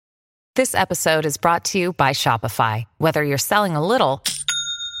This episode is brought to you by Shopify. Whether you're selling a little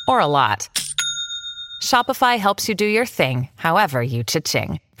or a lot, Shopify helps you do your thing, however you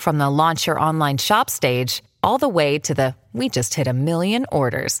cha-ching. From the launch your online shop stage, all the way to the we just hit 1 million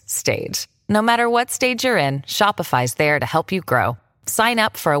orders stage. No matter what stage you're in, Shopify's there to help you grow. Sign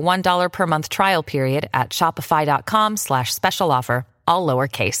up for a $1 per month trial period at shopify.com/special offer, all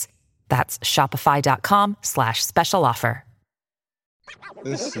lowercase. That's shopify.com/special offer.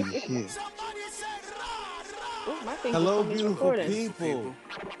 Let's see here. Ooh, my thing Hello, just finished beautiful recording. people.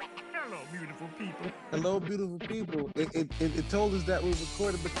 Hello, beautiful people. Hello, beautiful people. It told us that we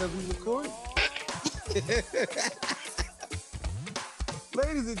recorded because we recorded.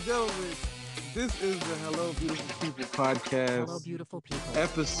 Ladies and gentlemen, this is the Hello, Beautiful People podcast. Hello, beautiful people.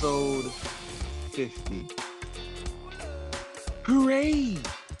 Episode 50. Hooray!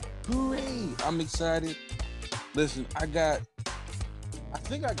 Hooray! I'm excited. Listen, I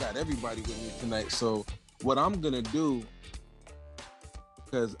think I got everybody with me tonight. So what I'm going to do,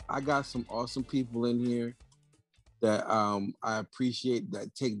 because I got some awesome people in here that I appreciate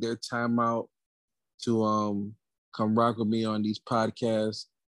that take their time out to come rock with me on these podcasts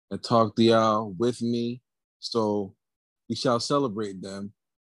and talk to y'all with me. So we shall celebrate them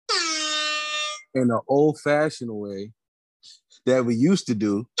in an old-fashioned way that we used to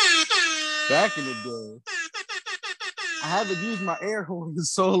do back in the day. I haven't used my air horn in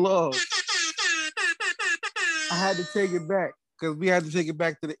so long. I had to take it back because we had to take it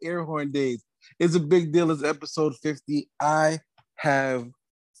back to the air horn days. It's a big deal. It's episode 50. I'm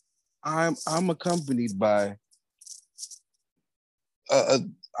accompanied by I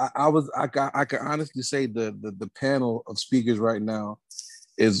can honestly say the panel of speakers right now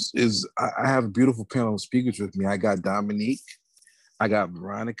is I have a beautiful panel of speakers with me. I got Dominique, I got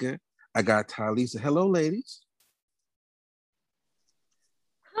Veronica, I got Talisa. Hello, ladies.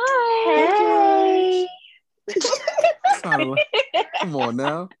 Hi. Come on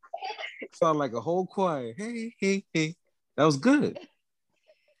now. Sound like a whole choir. Hey, hey, hey. That was good.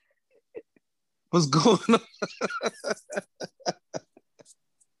 What's going on?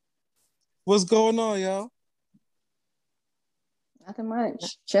 What's going on, y'all? Nothing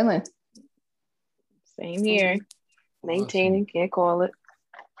much. Chilling. Same here. Maintaining, can't call it.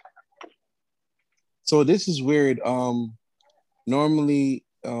 So this is weird. Normally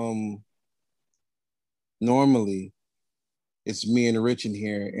it's me and Rich in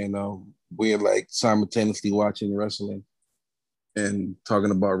here, and we're like simultaneously watching wrestling and talking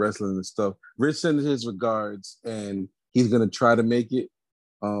about wrestling and stuff. Rich sends his regards, and he's gonna try to make it.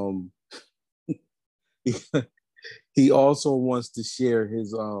 He also wants to share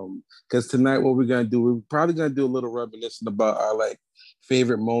his because tonight what we're probably gonna do a little reminiscing about our like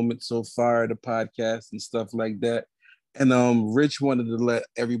favorite moments so far, the podcast and stuff like that. And Rich wanted to let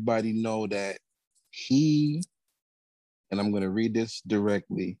everybody know that and I'm gonna read this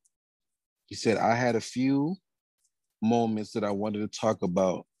directly. He said, I had a few moments that I wanted to talk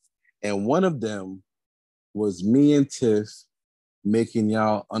about, and one of them was me and Tiff making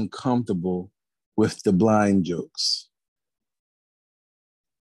y'all uncomfortable with the blind jokes.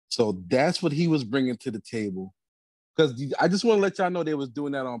 So that's what he was bringing to the table. Because I just want to let y'all know they was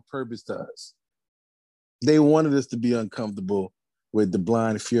doing that on purpose to us. They wanted us to be uncomfortable with the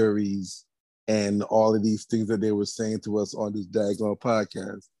blind furies and all of these things that they were saying to us on this daggone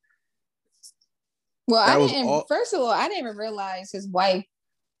podcast. Well, first of all, I didn't even realize his wife,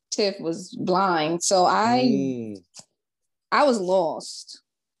 Tiff, was blind. So I was lost.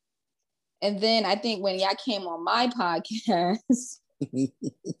 And then I think when y'all came on my podcast,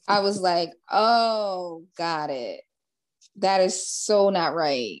 I was like, oh, got it. That is so not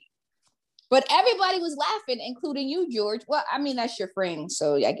right. But everybody was laughing, including you, George. Well, I mean, that's your friend,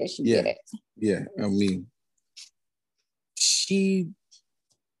 so I guess you get it. Yeah, I mean, she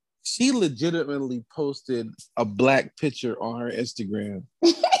legitimately posted a black picture on her Instagram.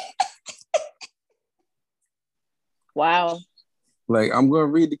 Wow. Like, I'm going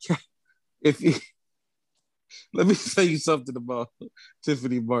to read the let me tell you something about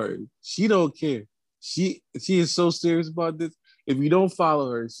Tiffany Martin. She don't care. She is so serious about this. If you don't follow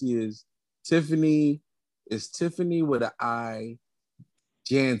her, she is Tiffany with an I,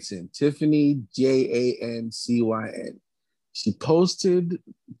 Jansen. Tiffany Jancyn. She posted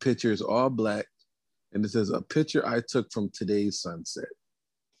pictures all black, and it says a picture I took from today's sunset.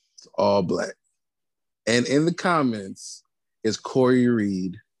 It's all black. And in the comments is Corey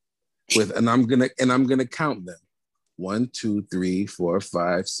Reed and I'm gonna count them. 1, 2, 3, 4,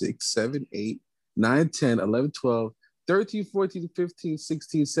 5, 6, 7, 8, 9, 10, 11, 12, 13, 14, 15,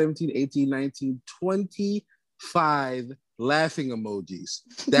 16, 17, 18, 19, 25 laughing emojis.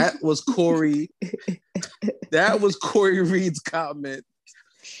 That was Corey. That was Corey Reed's comment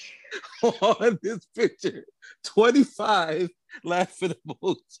on this picture. 25 laughing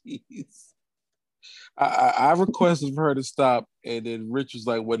emojis. I requested for her to stop, and then Rich was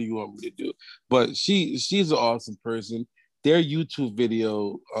like, "What do you want me to do?" But she's an awesome person. Their YouTube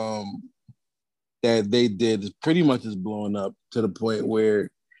video that they did is pretty much is blowing up to the point where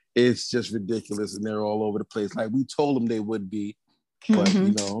it's just ridiculous, and they're all over the place. Like we told them they would be, but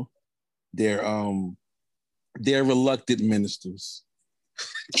you know, they're reluctant ministers.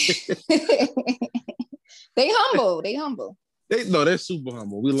 They humble. They humble. They're super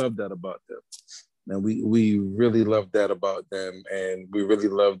humble. We love that about them. And we really love that about them. And we really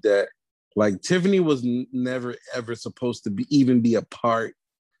love that. Like Tiffany was never, ever supposed to be a part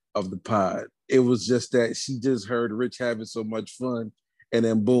of the pod. It was just that she just heard Rich having so much fun. And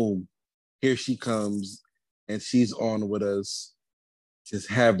then boom, here she comes. And she's on with us, just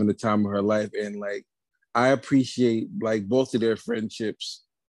having the time of her life. And like, I appreciate like both of their friendships.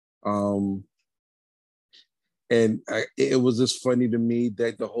 It was just funny to me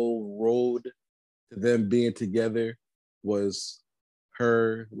that the whole road to them being together was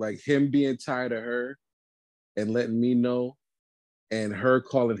him being tired of her and letting me know, and her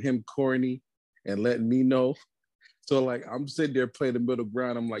calling him corny and letting me know. So like I'm sitting there playing the middle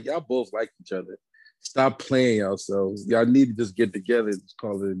ground. I'm like, y'all both like each other. Stop playing yourselves. Y'all need to just get together and just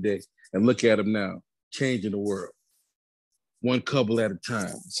call it a day. And look at them now, changing the world, one couple at a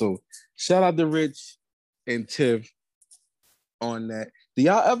time. So shout out to Rich and Tiff on that. Do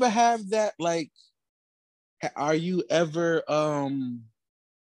y'all ever have that? Like, are you ever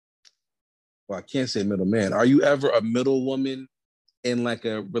well, I can't say middleman. Are you ever a middle woman in like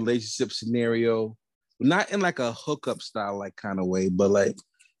a relationship scenario? Not in like a hookup style like kind of way, but like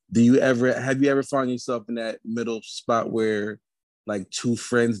have you ever found yourself in that middle spot where like two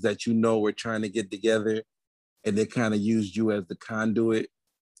friends that you know were trying to get together and they kind of used you as the conduit,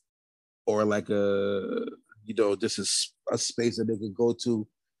 or like just a space that they could go to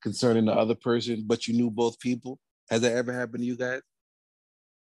concerning the other person, but you knew both people? Has that ever happened to you guys?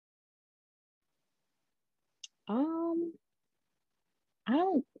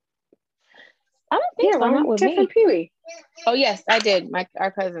 I don't think so. Not with me. Pee Wee. Oh yes, I did.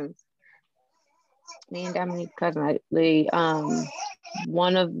 Our cousins, me and Dominique's cousin.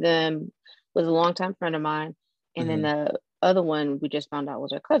 One of them was a longtime friend of mine, and then the other one we just found out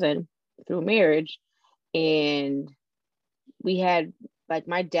was our cousin through marriage. And we had, like,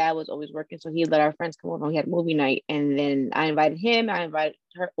 my dad was always working, so he let our friends come over. We had movie night, and then I invited him. I invited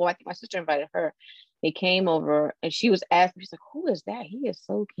her. Well, I think my sister invited her. They came over, and she was asking, she's like, "Who is that? He is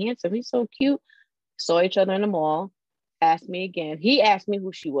so handsome. He's so cute." Saw each other in the mall. Asked me again. He asked me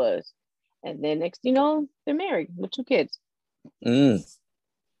who she was, and then next, they're married with 2 kids.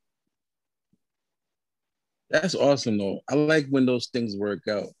 That's awesome, though. I like when those things work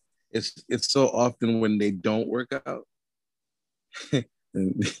out. It's so often when they don't work out.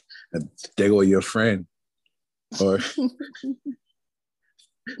 And there go your friend, or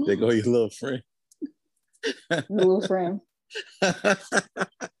there go your little friend. Little friend.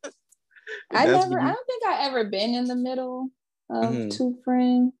 I don't think I ever been in the middle of 2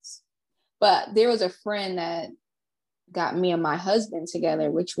 friends, but there was a friend that got me and my husband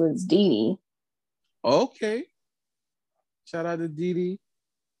together, which was Dee Dee. Okay. Shout out to Dee Dee.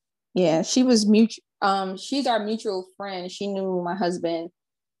 Yeah, she was she's our mutual friend. She knew my husband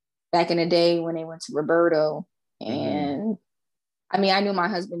back in the day when they went to Roberto. And I mean, I knew my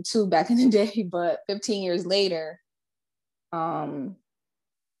husband too back in the day, but 15 years later,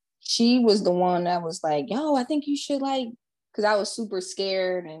 she was the one that was like, "Yo, I think you should because I was super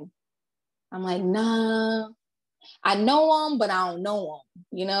scared, and I'm like, nah, I know him, but I don't know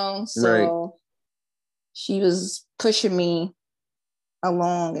him, So right. She was pushing me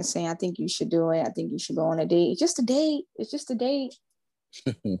along and saying, "I think you should do it. I think you should go on a date. It's just a date. It's just a date."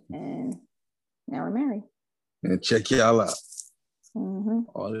 And now we're married. And check y'all out.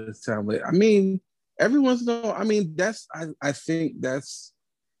 All this time later. I mean, every once in a while, I think that's,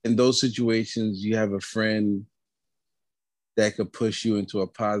 in those situations, you have a friend that could push you into a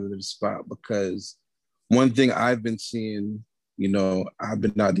positive spot. Because one thing I've been seeing, I've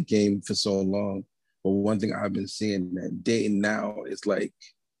been out of the game for so long, but one thing I've been seeing, that dating now is like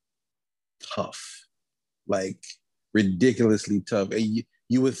tough, like ridiculously tough. And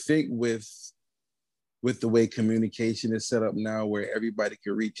you would think with the way communication is set up now, where everybody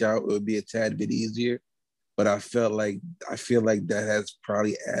can reach out, it would be a tad bit easier. But I feel like that has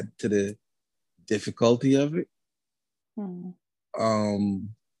probably added to the difficulty of it.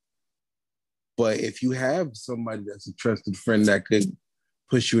 But But if you have somebody that's a trusted friend that could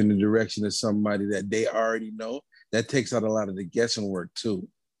push you in the direction of somebody that they already know, that takes out a lot of the guessing work too.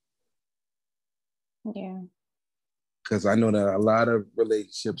 Yeah. Because I know that a lot of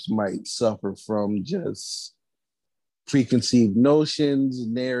relationships might suffer from just preconceived notions,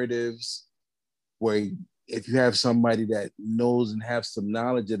 narratives, where if you have somebody that knows and have some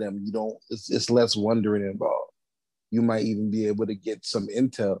knowledge of them, you don't, it's less wondering involved. You might even be able to get some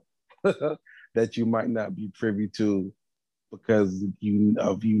intel that you might not be privy to because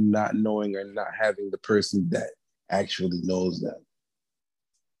of you not knowing or not having the person that actually knows them.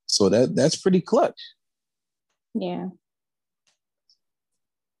 So that's pretty clutch. Yeah.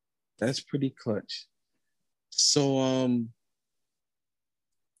 That's pretty clutch. So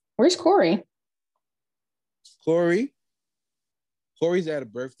where's Corey? Corey's at a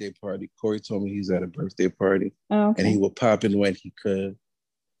birthday party. Corey told me he's at a birthday party. Oh, okay. And he will pop in when he could.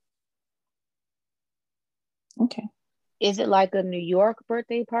 Okay. Is it like a New York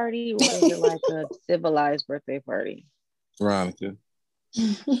birthday party or is it like a civilized birthday party? Veronica,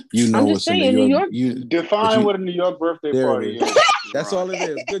 you know what's saying, in New York. You define what a New York birthday party is. That's all it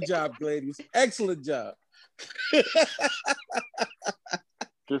is. Good job, ladies. Excellent job.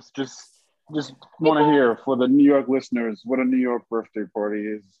 Just want to hear for the New York listeners what a New York birthday party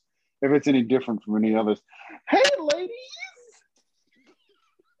is, if it's any different from any others. Hey, ladies.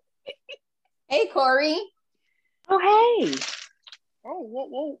 Hey, Corey. Oh, hey.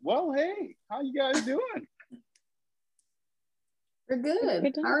 Oh, well, hey. How you guys doing? We're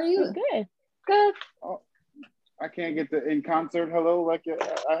good. How are you? Good. Good. Oh, I can't get the in concert hello like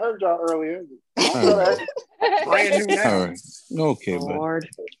I heard y'all earlier. Brand new now. All right. Okay, Lord.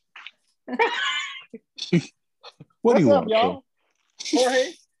 What do you up, want, y'all?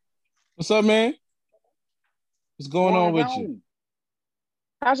 Jorge? What's up, man? What's going on with you?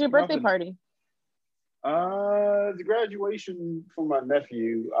 How's your birthday party? The graduation for my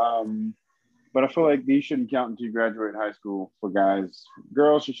nephew. But I feel like these shouldn't count until you graduate high school for guys.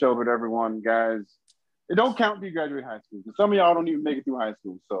 Girls should celebrate everyone. Guys, it don't count until you graduate high school. Some of y'all don't even make it through high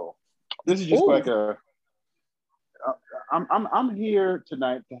school. So this is just like I'm here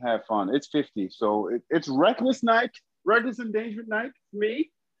tonight to have fun. It's 50, so it's reckless night, reckless endangerment night for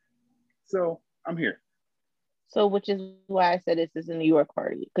me. So I'm here. So, which is why I said this is a New York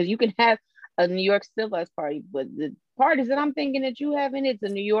party, because you can have a New York civilized party, but the parties that I'm thinking that you having, it's a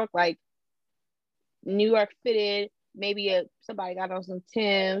New York fitted. Maybe somebody got on some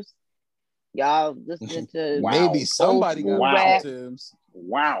Timbs. Y'all listening to maybe somebody got on some Timbs.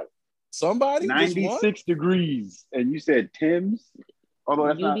 Wow. Somebody 96 degrees, and you said Timbs. Although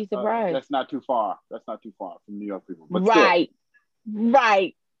that's You'd be surprised. That's not too far. That's not too far from New York people. But right. Not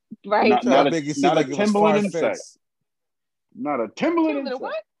a Timberland insect. Not a Timberland insect.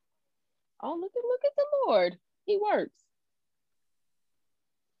 What? Oh, look at the Lord. He works.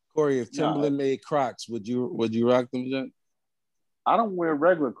 Corey, if Timberland made Crocs, would you rock them, John? I don't wear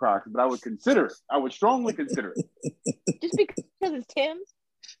regular Crocs, but I would consider it. I would strongly consider it. Just because it's Tim's?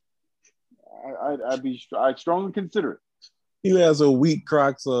 I'd strongly consider it. He has a wheat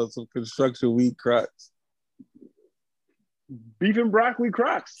Crocs or some construction wheat Crocs. Beef and broccoli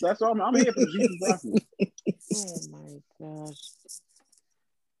Crocs. That's all I'm here for. Beef and broccoli. Oh my gosh.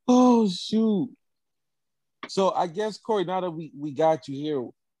 Oh shoot. So I guess, Corey, now that we got you here,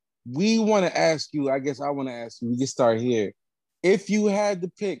 we want to ask you, I guess I want to ask you, we can start here. If you had to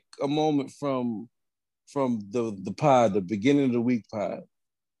pick a moment from the pod, the beginning of the week pod,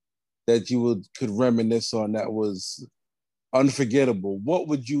 that you could reminisce on that was unforgettable, what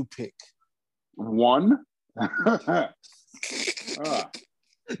would you pick? One.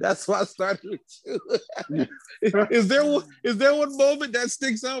 That's why I started with you. Is there one moment that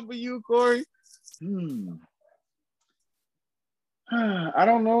sticks out for you, Corey? I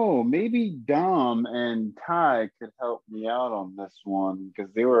don't know. Maybe Dom and Ty could help me out on this one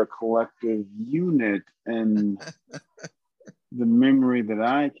because they were a collective unit and the memory that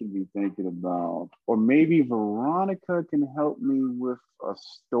I can be thinking about. Or maybe Veronica can help me with a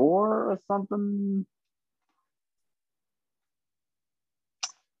store or something.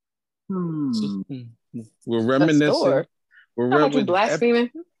 We're reminiscing. We're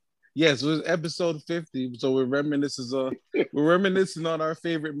blaspheming. Yes, it was episode 50. So we're reminiscing on our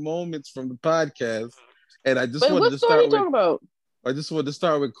favorite moments from the podcast. And I just wanted to start with about? I just wanted to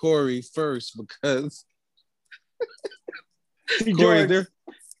start with Corey first because Corey, go ahead,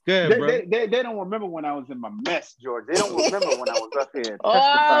 bro. They don't remember when I was in my mess, George. They don't remember when I was up here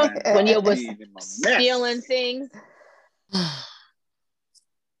testifying. When you was stealing things.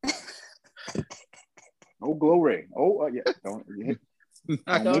 Oh, glory. Oh, yeah. Don't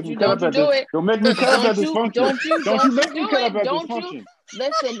Don't you do it. Don't make me cut up at dysfunction. Don't you make me cut up at dysfunction.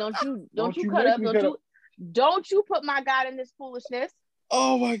 Listen, don't you cut up. Don't you put my God in this foolishness.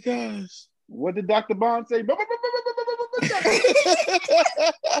 Oh my gosh. What did Dr. Bond say?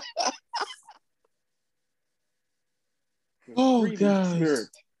 Oh gosh.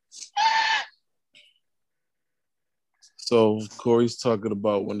 So Corey's talking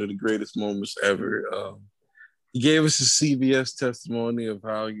about one of the greatest moments ever. He gave us a CBS testimony of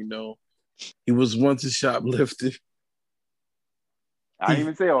how, he was once a shoplifter. I didn't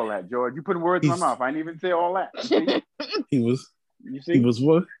even say all that, George. You putting words in my mouth. I didn't even say all that. He was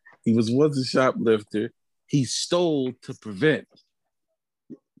once a shoplifter. He stole to prevent.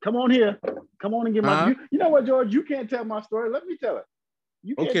 Come on here. Come on and get my. You know what, George? You can't tell my story. Let me tell it.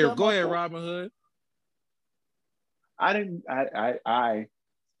 Okay, go ahead, Robin Hood. I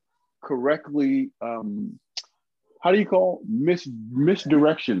correctly. How do you call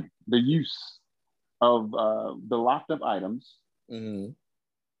misdirection the use of the locked up items to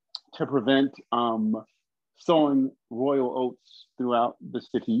prevent sowing royal oats throughout the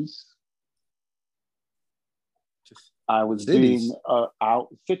cities. I was being out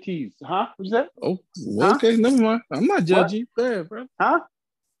cities, huh? What's that? Oh, okay, never mind. I'm not judging. Go ahead, bro. Huh?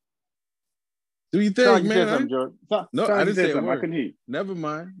 Do you think, man? No, I didn't say a word. I couldn't hear. Never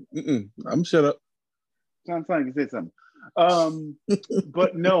mind. I'm shut up. Sounds like you said something.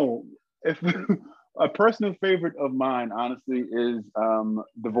 But no, if a personal favorite of mine, honestly, is the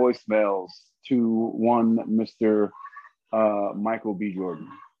voicemails to one Mr. Michael B. Jordan.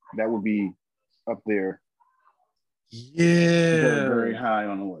 That would be up there. Yeah. Very, very high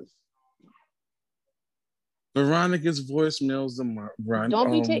on the list. Veronica's voicemails.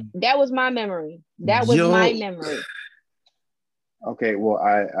 That was my memory. That was my memory. Okay, well,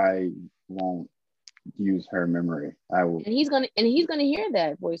 I won't use her memory. I will. And he's gonna hear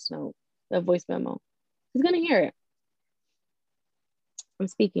that voice note, that voice memo. He's gonna hear it. I'm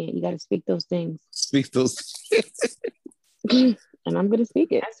speaking it. You got to speak those things. Speak those. And I'm gonna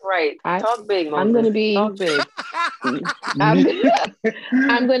speak it. That's right. Talk big, Moses. I'm gonna be. Talk big.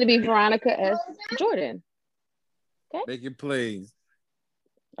 I'm gonna be Veronica S. Jordan. Okay. Make it plain.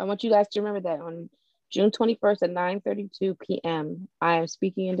 I want you guys to remember that on June 21st at 9:32 p.m. I am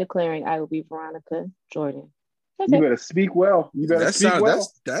speaking and declaring I will be Veronica Jordan. You better speak well. You better speak well.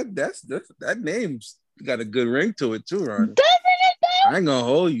 That name's got a good ring to it too, Ron. Doesn't it though? I ain't gonna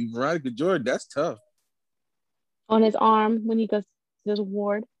hold you, Veronica Jordan. That's tough. On his arm when he goes to his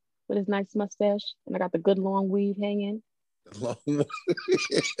award with his nice mustache, and I got the good long weave hanging. Go ahead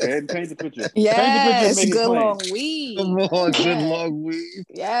and paint the picture. Yes, paint the picture, good long weave. Come on, good long weave.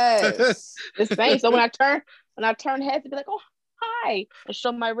 Yes. It's fame. So when I turn heads, to be like, oh hi, and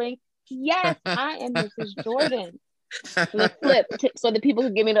show my ring. Yes, I am Mrs. Jordan. And then flip so that people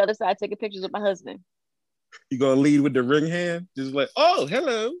can give me the other side taking pictures with my husband. You gonna lead with the ring hand? Just like, oh,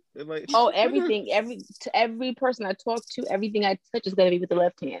 hello. Like, everything, every person I talk to, everything I touch is gonna be with the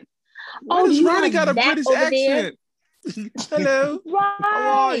left hand. Why does Ronnie got a British accent? Hello. Right.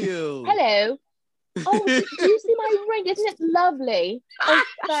 How are you? Hello. Oh, do you see my ring? Isn't it lovely? Oh,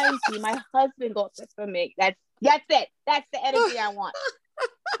 thank you. My husband got this for me. That's it. That's the energy I want.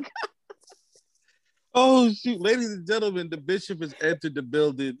 Oh shoot, ladies and gentlemen, the bishop has entered the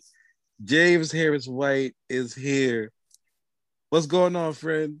building. James Harris White is here. What's going on,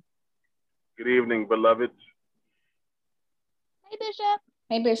 friend? Good evening, beloved. Hey, Bishop.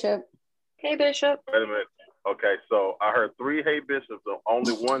 Hey, Bishop. Hey, Bishop. Wait a minute. Okay, so I heard 3 hey bishops, and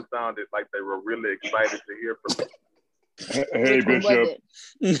only one sounded like they were really excited to hear from me. Hey, Bishop.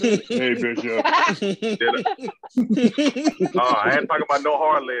 Hey, Bishop. I ain't talking about no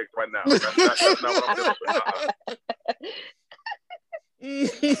hard legs right now. That's not what I'm doing.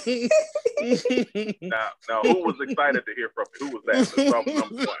 Now, who was excited to hear from me? Who was that? Number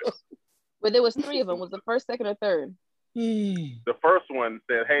 1. Well, there was 3 of them. Was the first, second, or third? The first one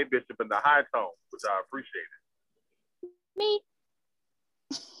said, "Hey, Bishop," in the high tone, which I appreciated. Me.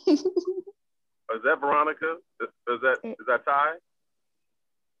 Is that Veronica? Is that Ty?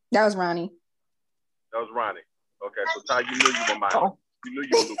 That was Ronnie. That was Ronnie. Okay, so Ty, you knew you were mine. You knew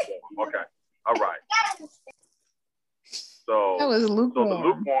you were lukewarm. Okay, all right. So that was lukewarm. So the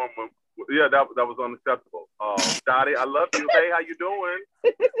lukewarm one, yeah, that was unacceptable. Dottie, I love you. Hey, how you doing?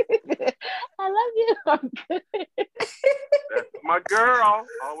 I love you. I'm good. That's my girl.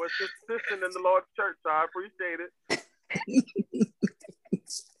 Always consistent in the Lord's church, so I appreciate it.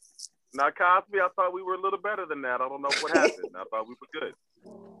 Now, Cosby, I thought we were a little better than that. I don't know what happened. I thought we were good.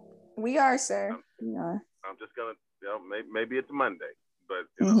 We are, sir. We are. I'm just gonna, maybe it's Monday, but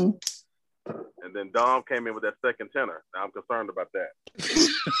you know. And then Dom came in with that second tenor. Now I'm concerned about that.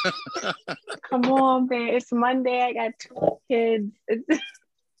 Come on, man. It's Monday. I got 2 kids.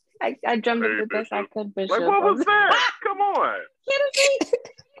 I drummed up the best I could, Bishop. Like, what was that? Come on.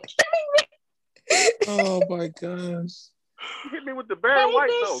 Oh my gosh. You hit me with the Barry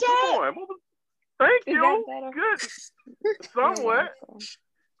White though. Come on. Thank you. Good. Somewhat.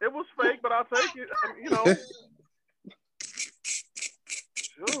 It was fake, but I'll take it. You know.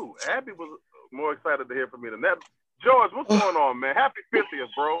 Shoot, Abby was more excited to hear from me than that. George, what's going on, man? Happy 50th,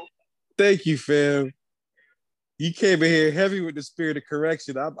 bro. Thank you, fam. You came in here heavy with the spirit of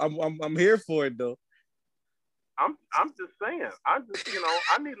correction. I'm here for it though. I'm just saying. I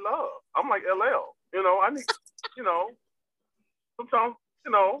need love. I'm like LL. I need, sometimes,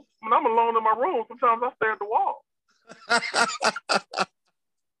 when I'm alone in my room, sometimes I stare at the wall.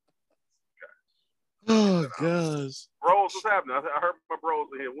 Oh gosh. Bros, what's happening? I heard my bros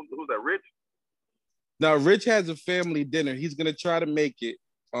in here. Who's that? Rich? Now Rich has a family dinner. He's gonna try to make it.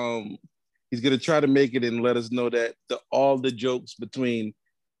 He's gonna try to make it and let us know that all the jokes between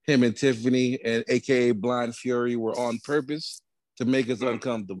him and Tiffany and AKA Blind Fury were on purpose to make us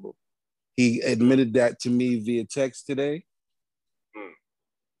uncomfortable. He admitted that to me via text today.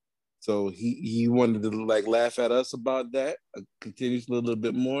 So he wanted to like laugh at us about that continuously a little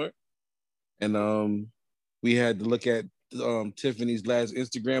bit more. And we had to look at Tiffany's last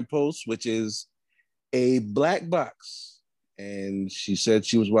Instagram post, which is a black box. And she said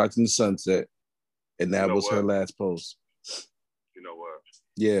she was watching the sunset. And that was her last post. You know what?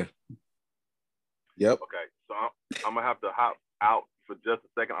 Yeah. Yep. Okay. So I'm going to have to hop out for just a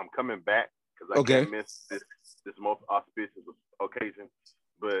second. I'm coming back because I can't miss this most auspicious occasion.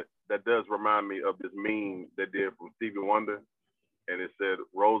 But that does remind me of this meme they did from Stevie Wonder. And it said,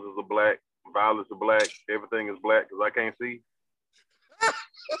 roses are black, violets are black, everything is black because I can't see.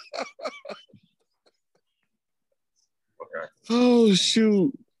 Okay. Oh,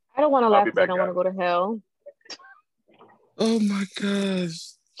 shoot. I don't want to laugh because I don't want to go to hell. Oh, my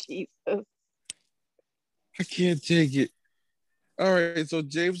gosh. Jesus. I can't take it. All right, so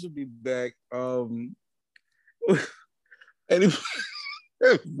James will be back. Anyway,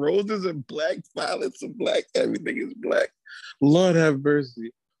 roses are black, violets are black, everything is black. Lord have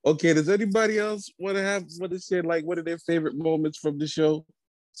mercy. Okay, does anybody else want to share like what are their favorite moments from the show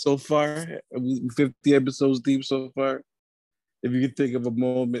so far? 50 episodes deep so far. If you could think of a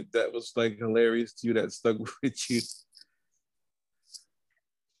moment that was like hilarious to you that stuck with you.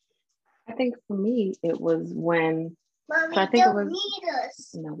 I think for me it was when Mommy, I think don't it was, need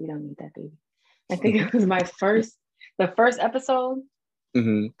us. No, we don't need that, baby. I think it was the first episode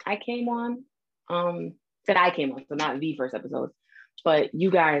I came on. That I came on, so not the first episode, but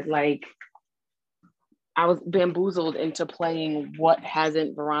you guys like I was bamboozled into playing What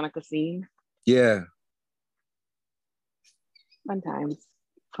Hasn't Veronica Seen? Yeah. Fun times.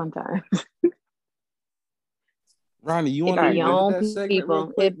 Ronnie, you want to revisit that segment real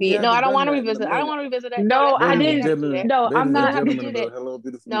quick? No, I don't want to revisit. I don't want to revisit that. No, I didn't. No, I'm not having to do that. Hello,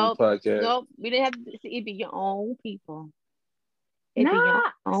 Beautiful People podcast. No, we didn't have to. It be your own people. It be your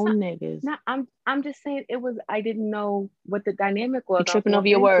own niggas. No, I'm just saying it was. I didn't know what the dynamic was. You're tripping over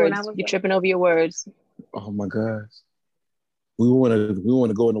your words. Tripping over your words. Oh my gosh. We want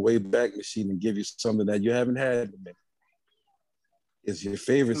to go in the way back machine and give you something that you haven't had in a minute. It's your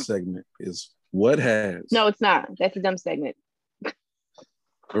favorite segment. Is What Has. No, it's not. That's a dumb segment.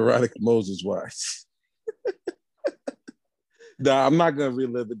 Veronica Moses watch. Nah, I'm not gonna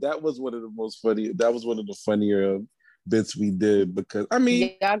relive it. That was one of the most funny. That was one of the funnier bits we did because I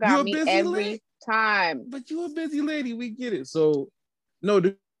mean, y'all got me every time. But you're a busy lady. We get it. So, no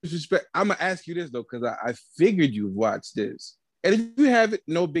disrespect. I'm gonna ask you this though, because I figured you watched this, and if you haven't,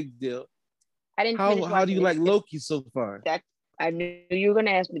 no big deal. I didn't. How do you like Loki so far? I knew you were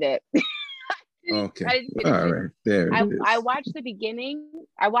gonna ask me that. Okay. All right. There it is. I watched the beginning.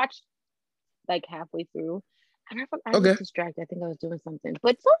 I watched like halfway through, and I was distracted. I think I was doing something,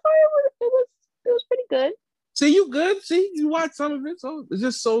 but so far it was pretty good. See, you good? See, you watched some of it, so it's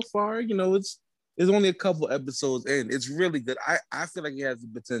just so far. It's only a couple episodes in. It's really good. I feel like it has the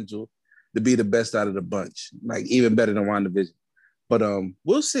potential to be the best out of the bunch, like even better than WandaVision. But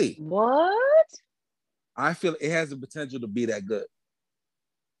we'll see. What? I feel it has the potential to be that good.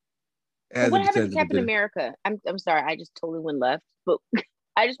 What happened to Captain America? I'm sorry, I just totally went left, but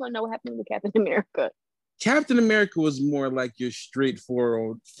I just want to know what happened with Captain America. Captain America was more like your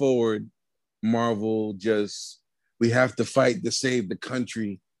straightforward Marvel, just we have to fight to save the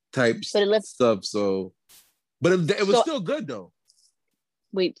country type stuff. So, but it was still good though.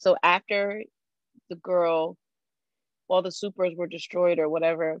 Wait, so after the girl, all the supers were destroyed or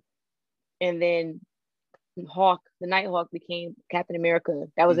whatever, and then Hawk, the Nighthawk, became Captain America.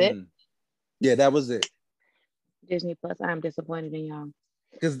 That was it. Yeah, that was it. Disney Plus. I'm disappointed in y'all.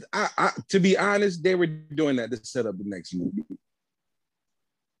 Because to be honest, they were doing that to set up the next movie.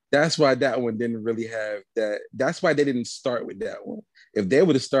 That's why that one didn't really have that. That's why they didn't start with that one. If they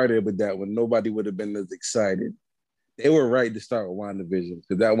would have started with that one, nobody would have been as excited. They were right to start with WandaVision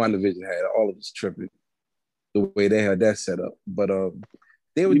because that WandaVision had all of us tripping the way they had that set up. But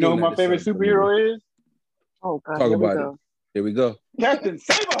they were. You know doing who my favorite superhero is? Oh God, talk about it. Here we go. Captain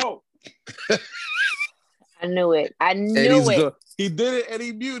Saberholt. I knew it. I knew it. He did it and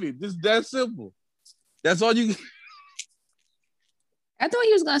he muted. Just that simple. That's all you. I thought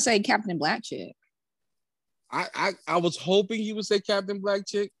he was gonna say Captain Black Chick. I was hoping he would say Captain Black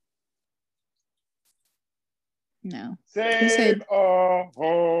Chick. No. Save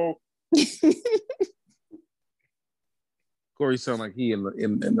ho. Corey sounded like he in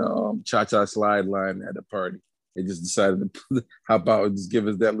the Cha-Cha Slide line at the party. They just decided to hop out and just give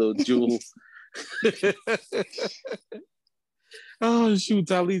us that little jewel. Oh shoot,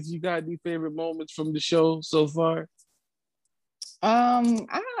 Talise, you got any favorite moments from the show so far? I don't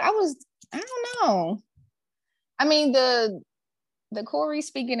know. I mean, the Corey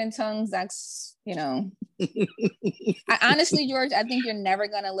speaking in tongues, that's, honestly, George, I think you're never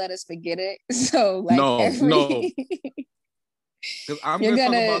gonna let us forget it. So like no. Because I'm gonna talk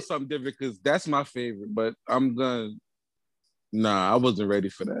about something different because that's my favorite, but I wasn't ready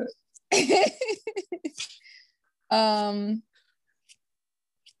for that.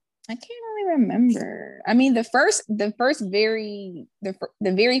 I can't really remember. I mean, the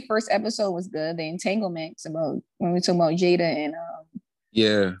very first episode was good. The entanglements about when we talk about Jada and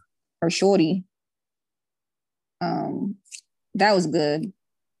her shorty. That was good.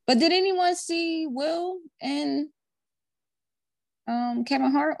 But did anyone see Will and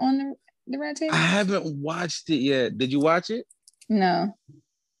Kevin Hart on the red table? I haven't watched it yet. Did you watch it? No.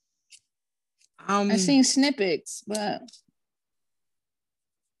 I've seen snippets, but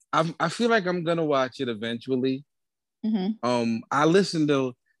I feel like I'm gonna watch it eventually. Mm-hmm. I listened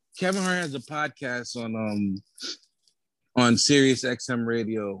to Kevin Hart has a podcast on Sirius XM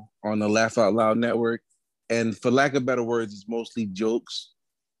Radio on the Laugh Out Loud network, and for lack of better words, it's mostly jokes.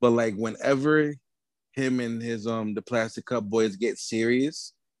 But like whenever him and his the Plastic Cup Boys get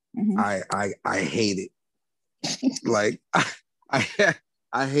serious, mm-hmm. I hate it. Like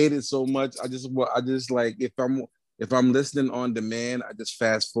I hate it so much. I just like if I'm listening on demand, I just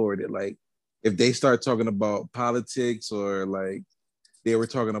fast forward it. Like if they start talking about politics or like they were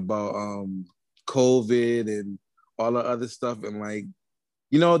talking about COVID and all the other stuff, and like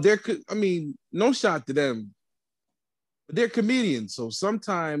no shot to them, but they're comedians, so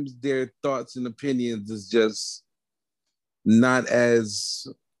sometimes their thoughts and opinions is just not as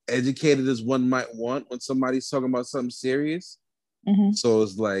educated as one might want when somebody's talking about something serious. Mm-hmm. So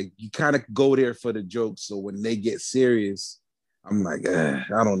it's like you kind of go there for the jokes. So when they get serious, I'm like, I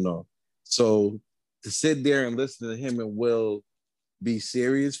don't know. So to sit there and listen to him and Will be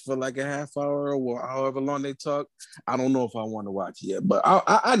serious for like a half hour or however long they talk, I don't know if I want to watch it yet. But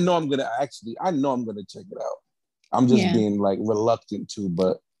I know I'm gonna check it out. I'm just being like reluctant to,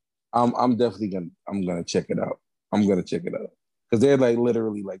 but I'm definitely gonna check it out. I'm gonna check it out because they're like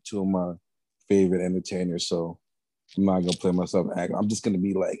literally like two of my favorite entertainers. So I'm not gonna play myself act. I'm just gonna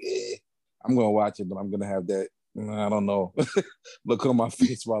be like, I'm gonna watch it, but I'm gonna have that, I don't know, look on my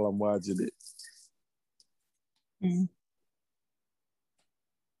face while I'm watching it. Mm-hmm.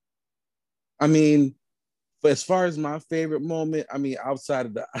 I mean, but as far as my favorite moment, I mean, outside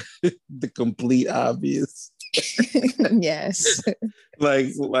of the complete obvious. Yes.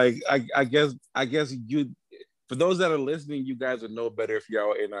 like I guess you, for those that are listening, you guys would know better if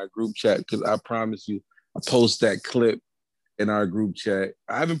y'all in our group chat, because I promise you, I post that clip in our group chat.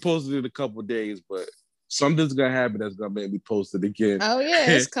 I haven't posted it in a couple of days, but something's gonna happen that's gonna make me post it again. Oh yeah,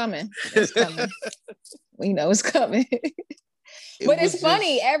 it's coming. It's coming. We know it's coming. But it's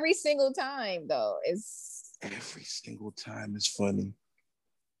funny every single time, though. Every single time it's funny.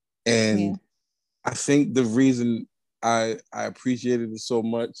 And I think the reason I appreciated it so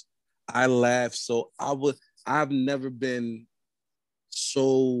much, I laughed I've never been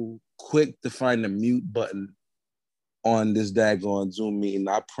so quick to find the mute button on this daggone Zoom meeting.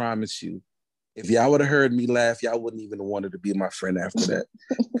 I promise you, if y'all would have heard me laugh, y'all wouldn't even have wanted to be my friend after that.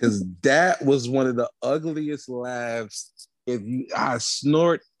 Because that was one of the ugliest laughs. I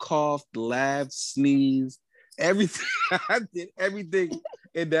snort, coughed, laughed, sneezed, everything. I did everything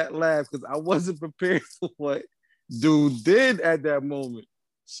in that laugh because I wasn't prepared for what dude did at that moment.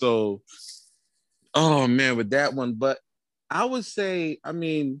 So, oh man, with that one. But I would say, I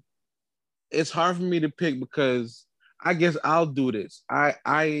mean, it's hard for me to pick because I guess I'll do this.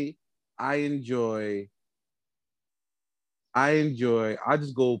 I enjoy. I'll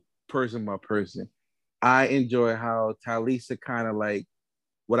just go person by person. I enjoy how Talisa kind of like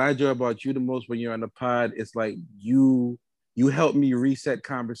what I enjoy about you the most when you're on the pod. It's like you help me reset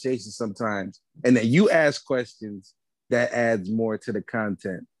conversations sometimes, and then you ask questions that adds more to the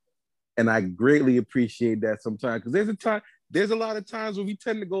content. And I greatly appreciate that sometimes because there's a lot of times when we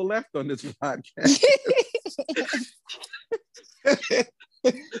tend to go left on this podcast.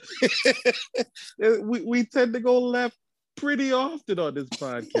 we tend to go left pretty often on this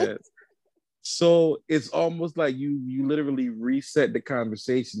podcast. So it's almost like you literally reset the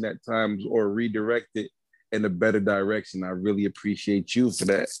conversation at times or redirect it in a better direction. I really appreciate you for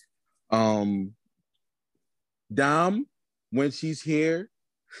that. Dom, when she's here,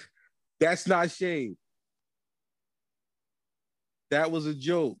 that's not shade. That was a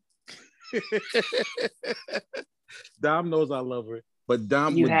joke. Dom knows I love her, but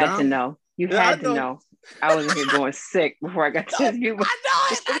Dom, you had Dom, to know. You had to know. I was in here going sick before I got to this view.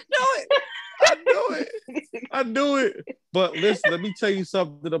 I knew it. But listen, let me tell you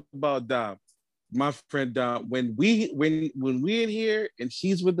something about Dom, my friend Dom. When we're in here and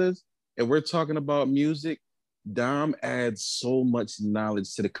she's with us and we're talking about music, Dom adds so much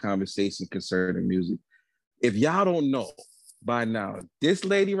knowledge to the conversation concerning music. If y'all don't know by now, this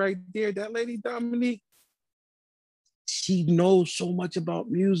lady right there, that lady Dominique, she knows so much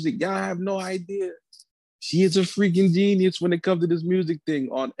about music. Y'all have no idea. She is a freaking genius when it comes to this music thing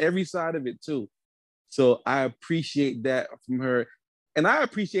on every side of it too. So I appreciate that from her. And I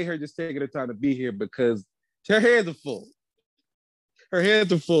appreciate her just taking the time to be here because her hands are full. Her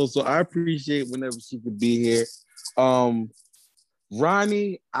hands are full. So I appreciate whenever she could be here.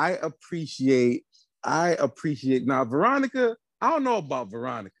 Ronnie, I appreciate. Now, Veronica, I don't know about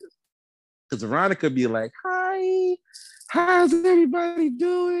Veronica. Because Veronica be like, hi, how's everybody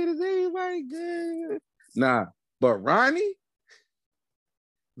doing? Is everybody good? Nah, but Ronnie,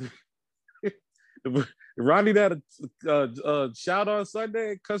 Ronnie that shout on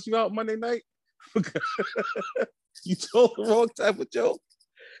Sunday and cuss you out Monday night. You told the wrong type of joke.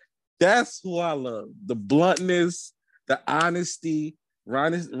 That's who I love. The bluntness, the honesty.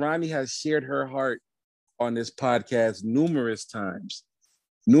 Ronnie has shared her heart on this podcast numerous times.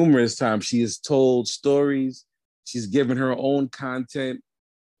 She has told stories. She's given her own content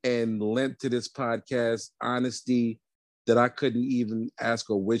and lent to this podcast honesty that I couldn't even ask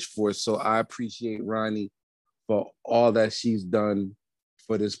or wish for. So I appreciate Ronnie for all that she's done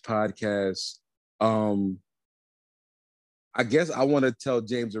for this podcast. I guess I want to tell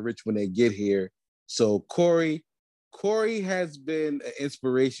James and Rich when they get here. So Corey has been an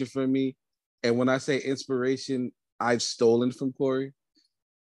inspiration for me. And when I say inspiration, I've stolen from Corey.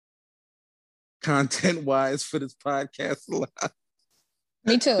 Content-wise for this podcast a lot.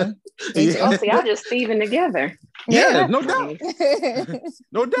 Me too. Yeah. Oh, see, y'all just thieving together. Yeah, no doubt.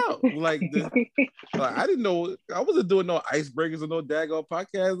 No doubt. Like, I didn't know, I wasn't doing no icebreakers or no daggone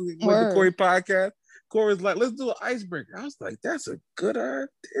podcast. With the Corey podcast. Corey's like, let's do an icebreaker. I was like, that's a good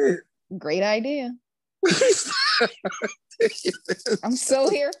idea. Great idea. I'm so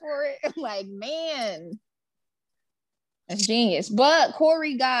here for it. I'm like, man, that's genius. But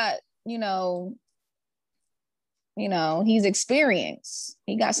Corey got, he's experienced.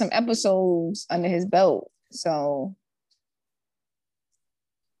 He got some episodes under his belt. So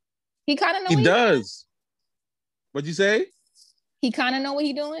he kind of know he does. What'd you say? He kind of know what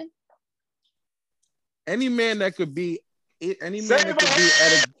he's doing. Any man that could be at a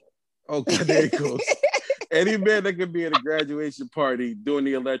there it goes. Any man that could be at a graduation party doing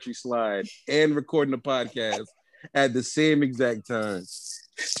the electric slide and recording the podcast at the same exact time.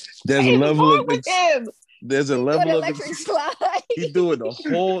 There's a level of electric slide. He's doing the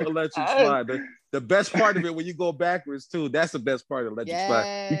whole electric slide. The best part of it when you go backwards too. That's the best part of electric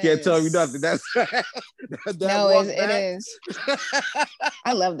slide. You can't tell me nothing. That's it is.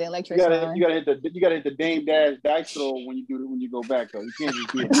 I love the electric slide. You gotta hit the Dame Dash dice roll when you go back though. You can't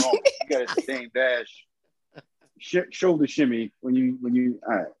just do it wrong. You gotta hit the Dame Dash shoulder shimmy when you.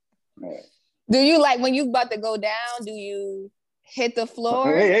 All right. Do you like when you about to go down? Do you hit the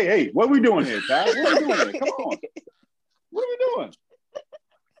floor? Hey! What are we doing here, Ty? What are we doing here? Come on. What are we doing?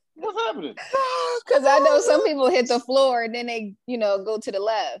 What's happening? Because I know some people hit the floor and then they, go to the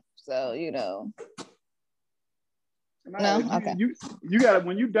left. So, No, okay. You gotta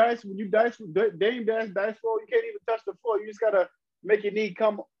when you dice with Dame Dash dice roll, you can't even touch the floor. You just gotta make your knee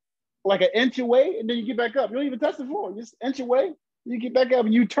come like an inch away, and then you get back up. You don't even touch the floor. You just inch away, you get back up,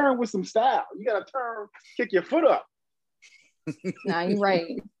 and you turn with some style. You gotta turn, kick your foot up. Nah, you're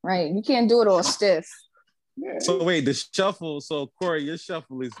right. Right. You can't do it all stiff. Yeah. So wait, the shuffle. So Corey, your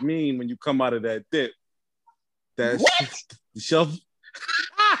shuffle is mean when you come out of that dip. That's the shuffle.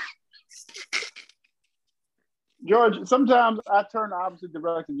 George, sometimes I turn the opposite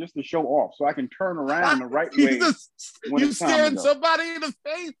direction just to show off, so I can turn around the right way. You staring somebody in the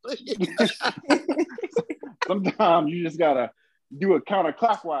face. Sometimes you just gotta do a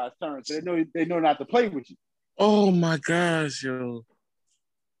counterclockwise turn, so they know not to play with you. Oh my gosh, yo,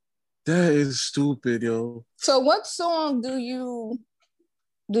 that is stupid, yo. So, what song do you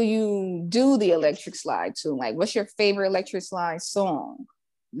do the electric slide to? Like, what's your favorite electric slide song?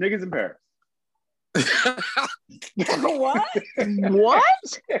 Niggas in Paris. What?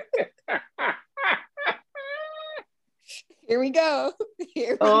 What? Here we go.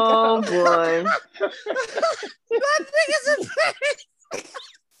 Here we go. Boy. That nigga's in Paris.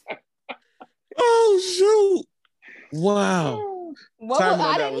 Oh shoot! Wow.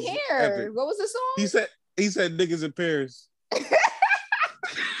 I didn't hear. Epic. What was the song? He said niggas in Paris.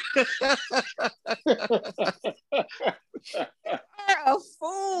 You're a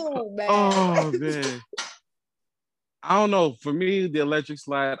fool, man. Oh man. I don't know. For me, the electric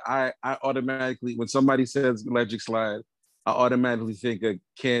slide, I automatically, when somebody says electric slide, I automatically think of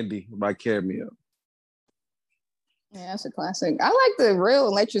Candy by Cameo. Yeah, that's a classic. I like the real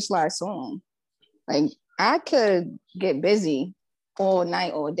electric slide song. Like, I could get busy all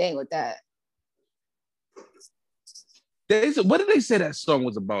night, all day with that. What did they say that song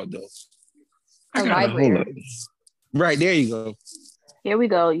was about, though? A vibrator. Right, there you go. Here we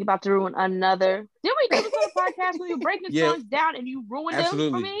go. You about to ruin another. Did we do this on the podcast when you break the songs down and you ruined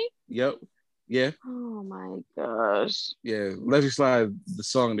them for me? Yep. Yeah. Oh my gosh. Yeah. Electric Slide,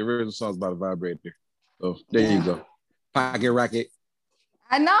 the original song is about a vibrator. So there you go. Pocket Rocket.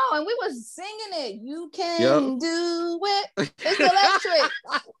 I know, and we was singing it. You can do it. It's electric.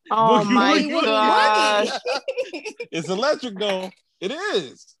 Oh my gosh. It's electric though. It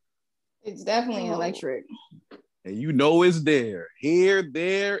is. It's definitely electric. And you know it's there. Here,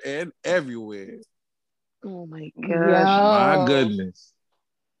 there, and everywhere. Oh my gosh. My goodness.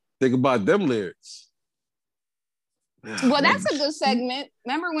 Think about them lyrics. Well, that's a good segment.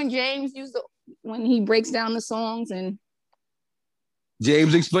 Remember when James when he breaks down the songs and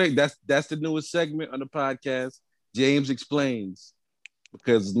James Explains. That's the newest segment on the podcast. James Explains.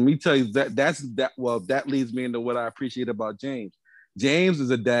 Because let me tell you that leads me into what I appreciate about James. James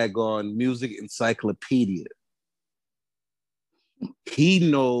is a daggone music encyclopedia.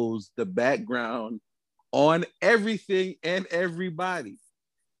 He knows the background on everything and everybody.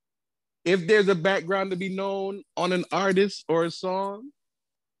 If there's a background to be known on an artist or a song,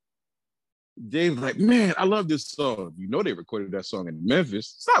 James like, man, I love this song. You know they recorded that song in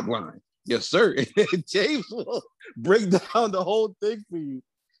Memphis. Stop lying. Yes, sir. James will break down the whole thing for you.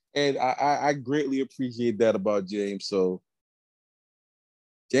 And I greatly appreciate that about James. So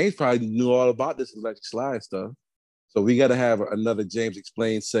James probably knew all about this electric slide stuff. So we got to have another James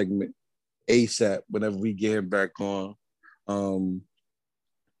Explains segment ASAP whenever we get him back on.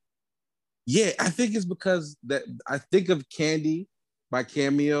 Yeah, I think it's because that I think of Candy by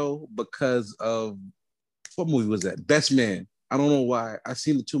Cameo because of what movie was that? Best Man. I don't know why. I've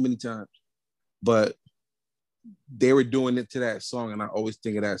seen it too many times, but they were doing it to that song, and I always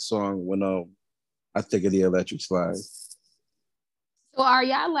think of that song when I think of the electric slide. So are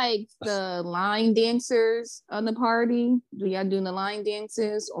y'all like the line dancers on the party? Do y'all do the line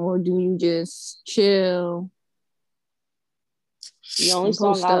dances, or do you just chill? The only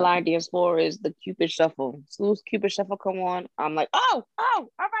song I line dance for is the Cupid Shuffle. As soon as Cupid Shuffle come on, I'm like, all right,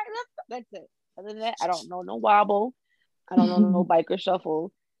 that's it. Other than that, I don't know no wobble. I don't know no biker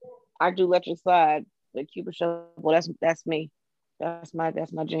shuffle. I do electric slide. The Cupid Shuffle, that's me. That's my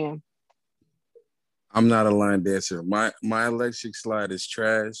jam. I'm not a line dancer. My electric slide is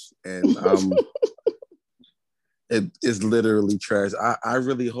trash, and it is literally trash. I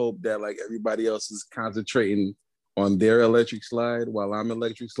really hope that like everybody else is concentrating on their electric slide while I'm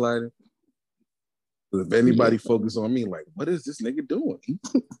electric sliding. If anybody focus on me, like, what is this nigga doing?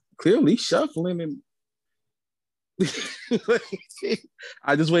 Clearly shuffling and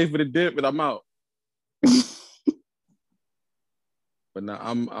I just wait for the dip and I'm out. But no,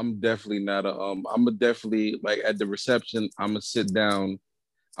 I'm definitely not I'm definitely like at the reception, I'm gonna sit down.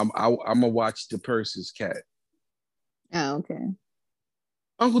 I'm gonna watch the purse's cat. Oh, okay.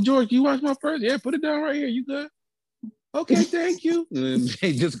 Uncle George, you watch my purse? Yeah, put it down right here. You good? Okay, thank you. And then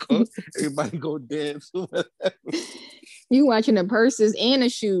they just go, everybody go dance. You watching the purses and the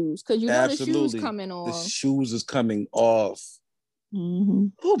shoes because you know the shoes coming off. The shoes is coming off. Mm-hmm.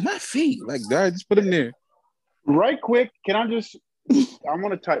 Oh, my feet. Like, all right, just put them there. Right quick, can I just? I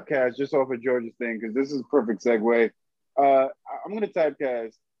want to typecast just off of George's thing because this is a perfect segue. I'm going to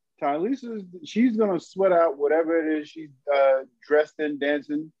typecast. Tylesa's, she's going to sweat out whatever it is she's dressed in,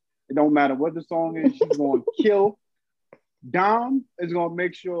 dancing. It don't matter what the song is. She's going to kill. Dom is going to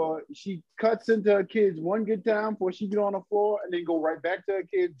make sure she cuts into her kids one good time before she get on the floor and then go right back to her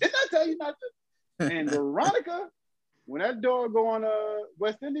kids. Didn't I tell you not to? And Veronica, when that dog go on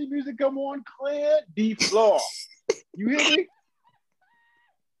West Indian music come on, clear the floor. You hear me?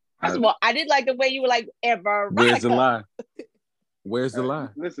 First of all, I did like the way you were like, Veronica. Where's the lie? Where's the lie?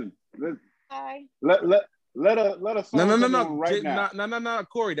 Listen. Hi. Let a song No. right now. No,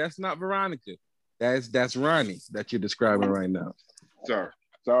 Corey, that's not Veronica. That's Ronnie that you're describing right now. Sorry.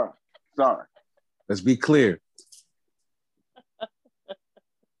 Let's be clear.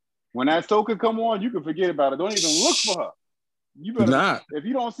 When that soca come on, you can forget about it. Don't even look for her. You better not. If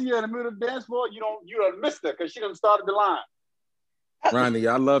you don't see her in the middle of the dance floor, you done missed her because she done started the line. Ronnie,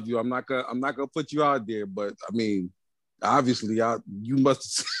 I love you. I'm not gonna put you out there, but I mean, obviously, you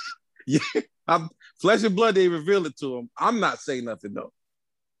must. Yeah, flesh and blood. They reveal it to him. I'm not saying nothing though.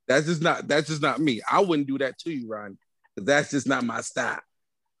 That's just not me. I wouldn't do that to you, Ronnie, because that's just not my style.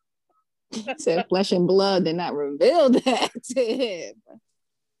 He said flesh and blood did not reveal that to him.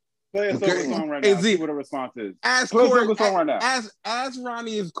 Play a soca song right now. See what the response is. Ask Play Corey. a soca song right now. Ask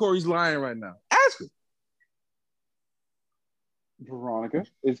Ronnie if Corey's lying right now. Ask him. Veronica,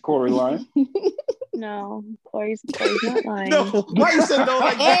 is Corey lying? No, Corey's not lying. No, why you said no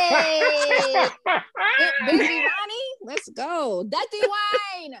like that? Hey, baby Ronnie, let's go. Dirty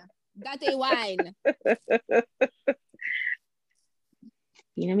wine.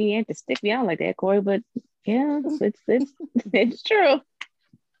 You know, you have to stick me out like that, Corey, but yeah, it's true.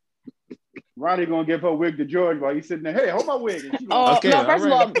 Ronnie gonna give her wig to George while he's sitting there. Hey, hold my wig. No,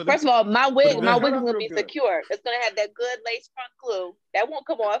 first of all, my wig is gonna be secure. It's gonna have that good lace front glue. That won't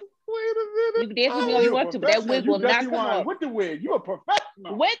come off. Wait a minute. You can dance with me all you want to, but that wig will not come off. With the wig, you a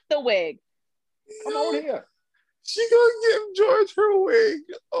professional. With the wig. Come on here. She gonna give George her wig.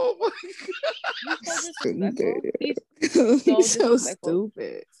 Oh my God. He's so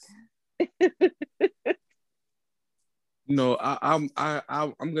stupid. No, I'm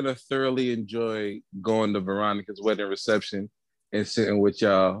gonna thoroughly enjoy going to Veronica's wedding reception and sitting with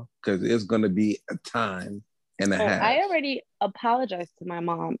y'all because it's gonna be a time and a half. I already apologized to my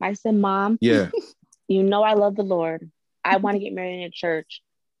mom. I said, Mom, yeah, you know I love the Lord. I want to get married in a church.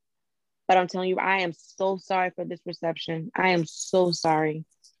 But I'm telling you, I am so sorry for this reception. I am so sorry.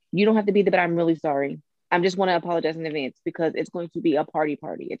 You don't have to be there, but I'm really sorry. I just want to apologize in advance because it's going to be a party.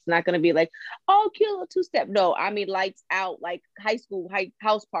 It's not going to be like, oh, kill a two-step. No, I mean, lights out, like high school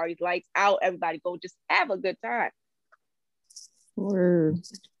house parties, lights out. Everybody go just have a good time. Word.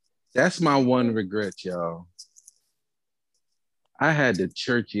 That's my one regret, y'all. I had the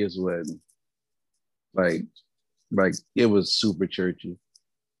churchiest wedding. Like it was super churchy.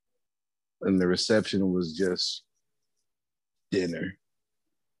 And the reception was just dinner.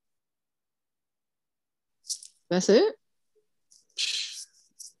 That's it?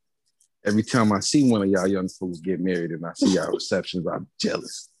 Every time I see one of y'all young folks get married and I see y'all receptions, I'm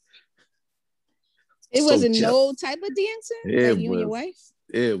jealous. It wasn't no type of dancing? Like you and your wife?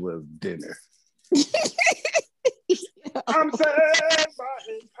 It was dinner. I'm saved by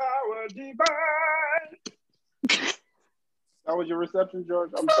his power divine. That was your reception,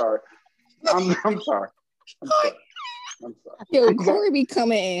 George? I'm sorry. I'm sorry. Yo, Corey be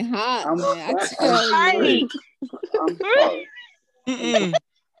coming in hot, man. I tell you. I'm sorry.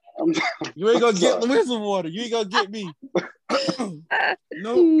 You ain't gonna get the whistle water. You ain't gonna get me.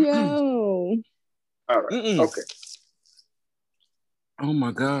 No. Yo. All right. Okay. Oh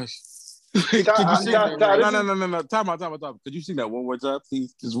my gosh. Could you sing that? No. Time out. Could you sing that one more time,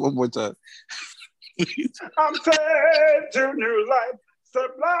 please? Just one more time. I'm saved to new life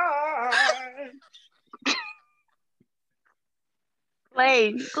sublime.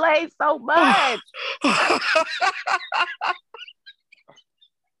 Play so much.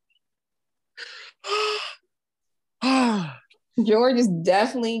 George is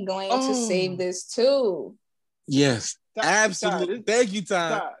definitely going to save this too. Yes, absolutely. Thank you,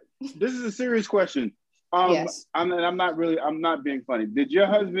 Ty. This is a serious question. Yes. I'm not being funny. Did your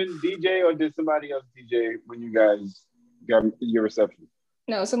husband DJ or did somebody else DJ when you guys got your reception?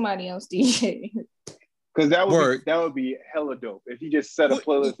 No, somebody else DJ. Because that would be hella dope if he just set a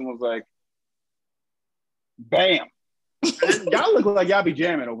playlist and was like, bam. Y'all look like y'all be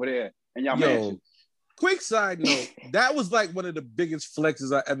jamming over there and y'all mansion. Quick side note, that was like one of the biggest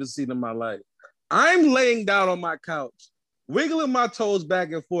flexes I ever seen in my life. I'm laying down on my couch, wiggling my toes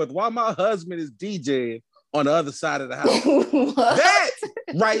back and forth while my husband is DJing on the other side of the house. That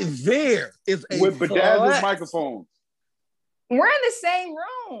right there is a with bedazzled microphones. We're in the same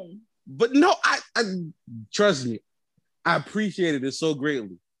room. But no, I trust me, I appreciated it so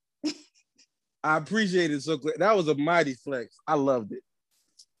greatly. I appreciate it so great. That was a mighty flex. I loved it.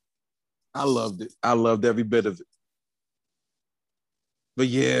 I loved every bit of it. But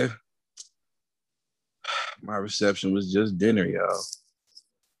yeah, my reception was just dinner, y'all.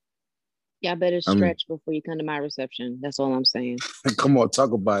 Y'all better stretch before you come to my reception. That's all I'm saying. Come on,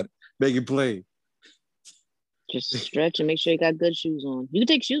 talk about it. Make it play. Just stretch and make sure you got good shoes on. You can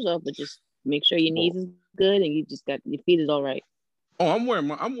take shoes off, but just make sure your knees is good and you just got your feet is all right. Oh, I'm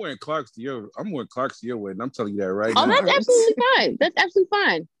wearing Clarks to your wedding. I'm telling you that right now. Oh, that's absolutely fine. That's absolutely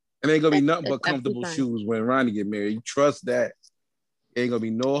fine. And ain't gonna be nothing but comfortable shoes when Ronnie get married. You trust that. Ain't gonna be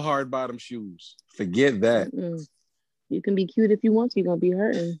no hard bottom shoes. Forget that. Mm-mm. You can be cute if you want to. You're gonna be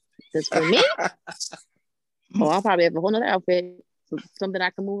hurting. Because for me, I'll probably have a whole nother outfit, something I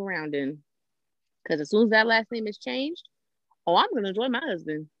can move around in. Because as soon as that last name is changed, I'm gonna enjoy my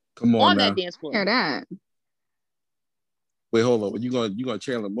husband. Come on now. That dance floor. Hear that? Wait, hold on. You gonna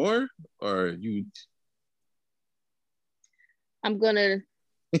Chandler more or you? I'm gonna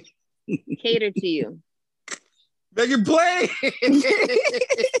cater to you. Make it play.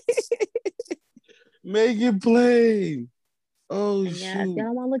 Make it play. Oh, yeah, shoot. y'all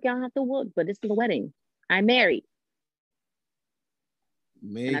don't want to look, y'all have to look, but this is the wedding. I'm married.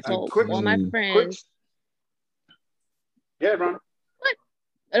 And I told all my friends. Yeah, Ron. What?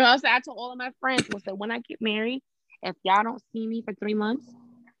 And I told all of my friends was that when I get married, if y'all don't see me for 3 months,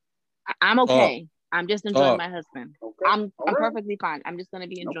 I'm okay. I'm just enjoying my husband. Okay. I'm perfectly fine. I'm just gonna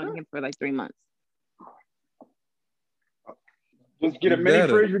be enjoying him for like 3 months. Just get a mini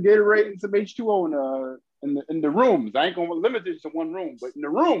fridge with Gatorade and some H2O in the rooms. I ain't gonna limit it to one room, but in the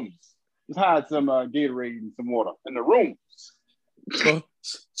rooms, just hide some Gatorade and some water in the rooms. So,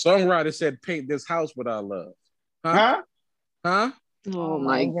 songwriter said, "Paint this house with our love." Huh? Oh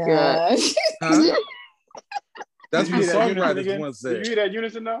my gosh! Huh? That's what songwriters once said. Did you hear that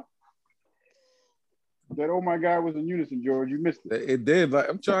unison now? That "oh my God" was in unison, George. You missed it. It did. Like,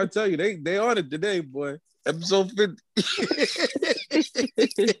 I'm trying to tell you, they on it today, boy. Episode 50.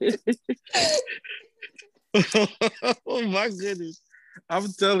 Oh my goodness.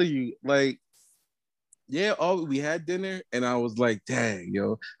 I'm telling you, like, yeah, we had dinner and I was like, dang,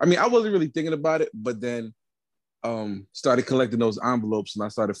 yo. I mean, I wasn't really thinking about it, but then started collecting those envelopes and I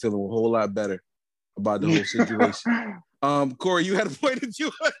started feeling a whole lot better about the whole situation. Corey, you had a point that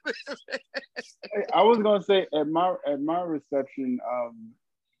you I was gonna say at my reception,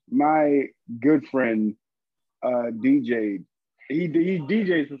 my good friend DJ'd. He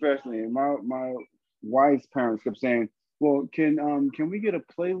DJs professionally, and my wife's parents kept saying, "Well, can we get a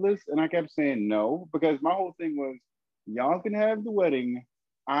playlist?" And I kept saying no, because my whole thing was, y'all can have the wedding,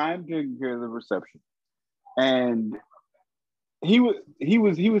 I'm taking care of the reception. And he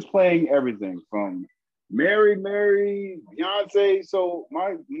was playing everything from Mary, Beyonce. So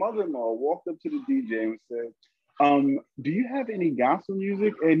my mother-in-law walked up to the DJ and said, "Do you have any gospel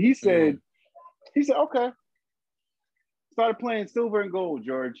music?" And he said, "Okay." Started playing Silver and Gold,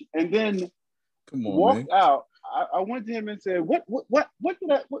 George, and then walked out. I went to him and said, "What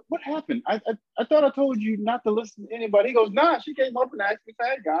happened? I thought I told you not to listen to anybody." He goes, "Nah, she came up and asked me if I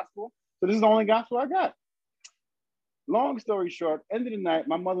had gospel, so this is the only gospel I got." Long story short, end of the night,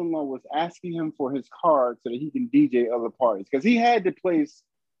 my mother-in-law was asking him for his card so that he can DJ other parties, because he had the place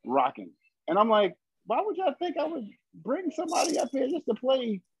rocking. And I'm like, why would y'all think I would bring somebody up here just to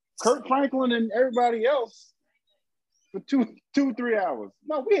play Kirk Franklin and everybody else for 3 hours?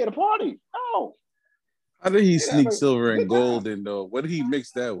 No, we had a party. No. How did he sneak Silver and Gold in though? What did he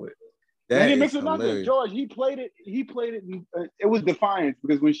mix that with? He didn't mix it nothing. George, he played it. It was defiance,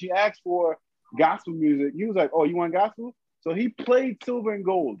 because when she asked for gospel music, he was like, "Oh, you want gospel?" So he played Silver and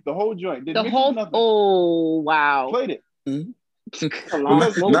Gold, the whole joint. Oh wow! Played it. Mm-hmm.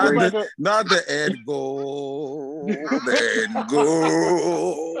 Not the end goal. The end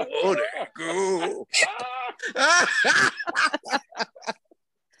goal.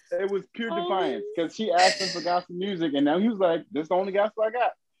 It was pure defiance, because she asked him for gospel music, and now he was like, "This is the only gospel I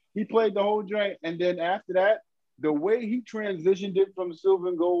got." He played the whole joint, and then after that, the way he transitioned it from Silver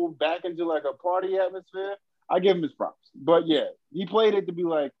and Gold back into like a party atmosphere, I give him his props. But yeah, he played it to be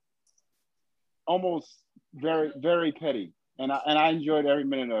like almost very, very petty. And I enjoyed every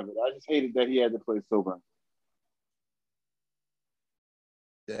minute of it. I just hated that he had to play Silver.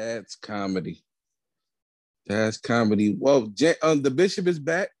 That's comedy. That's comedy. Well, the bishop is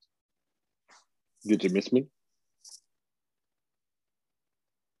back. Did you miss me?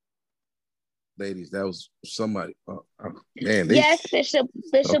 ladies, that was somebody. Man, yes, Bishop,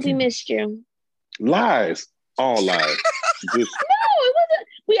 okay. We missed you. Lies, all lies. No, it wasn't.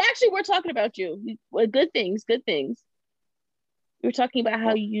 We actually were talking about you. Good things. We were talking about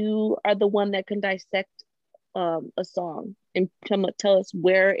how you are the one that can dissect a song and tell us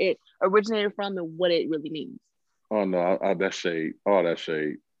where it originated from and what it really means. Oh no, that's shade. Oh, that's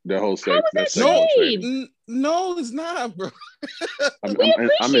shade. That whole segment. How was that shade? No, it's not, bro. I'm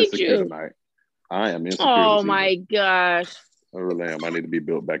insecure you. Tonight. I am insecure. Oh my gosh. I really am. I need to be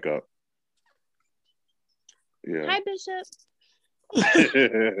built back up. Yeah. Hi, Bishop.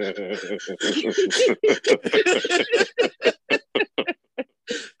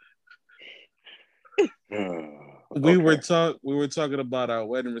 We were talking about our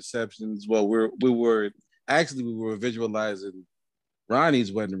wedding receptions. Well, we were visualizing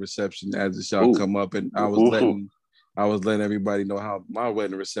Ronnie's wedding reception as the show come up, and I was letting everybody know how my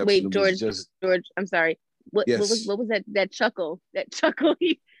wedding reception was just. George, I'm sorry. What was that chuckle? That chuckle.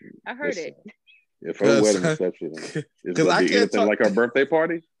 I heard it. If her wedding reception is going to be anything like our birthday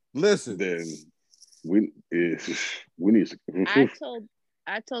party, listen, then we need to.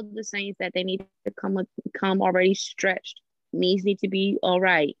 I told the Saints that they need to come already stretched. Knees need to be all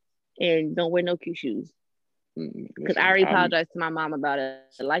right, and don't wear no cute shoes. Because I already apologized to my mom about it.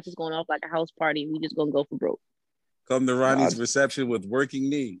 Life is going off like a house party. We just gonna go for broke. Come to Ronnie's reception with working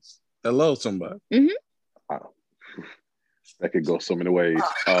knees. Hello, somebody. Mm-hmm. That could go so many ways.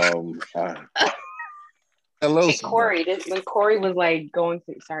 Hello, hey, Corey. When Corey was like going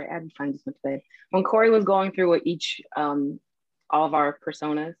through, sorry, I had to find this one today. When Corey was going through with each, all of our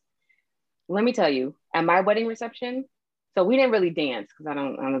personas, let me tell you, at my wedding reception, so we didn't really dance because I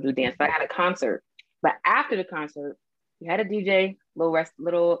don't do dance, but I had a concert. But after the concert, we had a DJ, little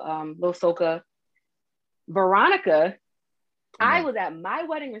soca. Veronica, I was at my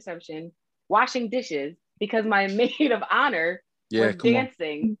wedding reception washing dishes because my maid of honor was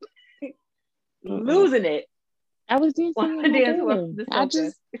dancing, losing it. I was dancing.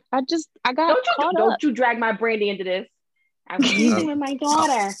 I got caught up. Don't you drag my Brandy into this. I was dancing with my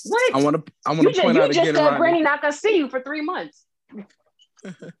daughter. What? I want to point out again. You just said Brandy not gonna see you for 3 months.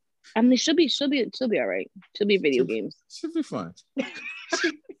 I mean, she'll be all right. She'll be video games. She'll be fine.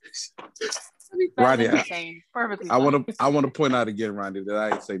 Ronnie, I want to point out again, Ronnie, that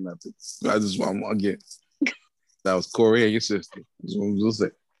I ain't say nothing. I just want again. That was Corey and your sister. We'll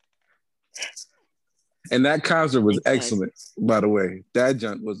say. And that concert was excellent, by the way. That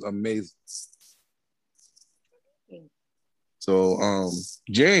junk was amazing. So,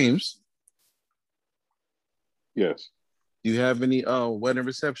 James. Yes. Do you have any wedding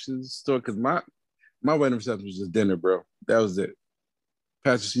receptions store? Because my wedding reception was just dinner, bro. That was it.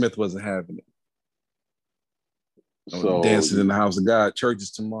 Pastor Smith wasn't having it. So dancing in the house of God. Church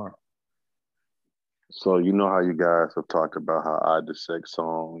is tomorrow. So you know how you guys have talked about how I dissect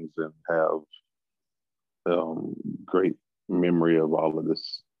songs and have great memory of all of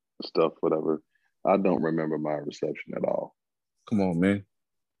this stuff, whatever. I don't remember my reception at all. Come on, man.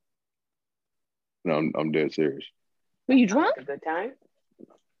 No, I'm dead serious. Were you drunk? A good time?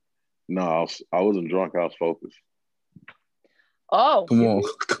 No, I wasn't drunk. I was focused. Oh. Come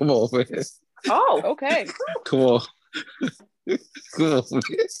on, man. Oh, okay. Come on, man.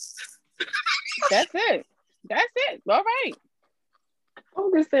 That's it. All right.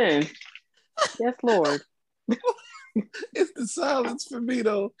 Focus in. Yes, Lord. It's the silence for me,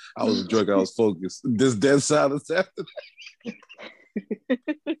 though. I was drunk. I was focused. This dead silence after that.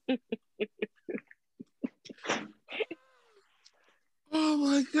 Oh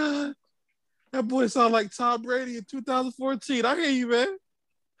my God. That boy sound like Tom Brady in 2014. I hear you, man.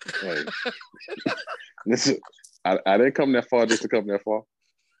 Hey. Listen, I didn't come that far just to come that far.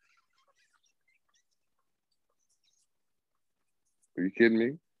 Are you kidding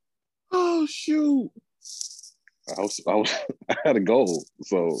me? Oh shoot. I had a goal.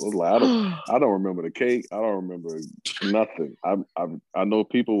 So I was like, I don't remember the cake. I don't remember nothing. I know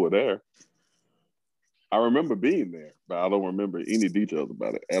people were there. I remember being there, but I don't remember any details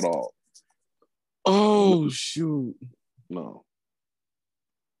about it at all. Oh shoot. No.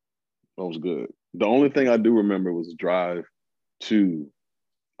 That was good. The only thing I do remember was drive to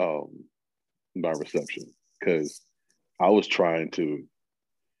my reception because I was trying to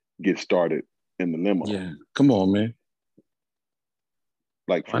get started in the limo. Yeah, come on, man.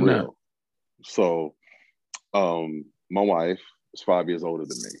 Like for real. Not? So my wife is 5 years older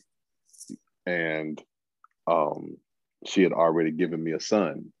than me. And she had already given me a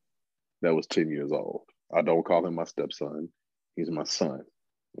son that was 10 years old. I don't call him my stepson. He's my son.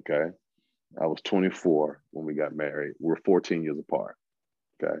 Okay. I was 24 when we got married. We're 14 years apart.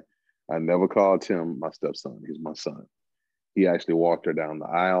 Okay. I never called Tim my stepson. He's my son. He actually walked her down the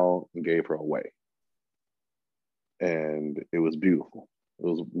aisle and gave her away. And it was beautiful. It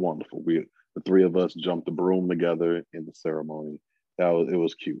was wonderful. The three of us jumped the broom together in the ceremony. It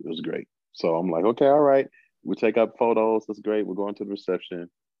was cute. It was great. So I'm like, okay, all right. We take up photos. That's great. We're going to the reception.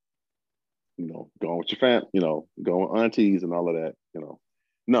 Going with your fam, going with aunties and all of that,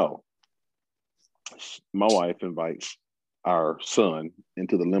 No. My wife invites our son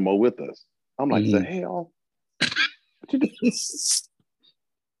into the limo with us. I'm like, the hell?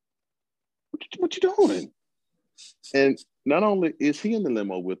 What you doing? And not only is he in the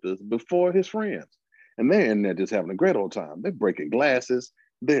limo with us, but four of his friends. And they're in there just having a great old time. They're breaking glasses.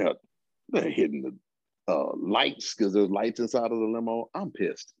 They're hitting the lights because there's lights inside of the limo. I'm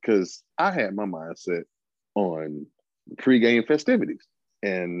pissed because I had my mindset on pregame festivities,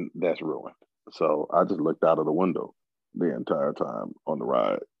 and that's ruined. So I just looked out of the window the entire time on the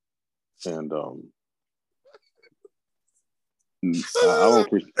ride, and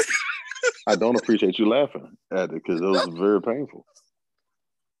I don't appreciate you laughing at it because it was very painful.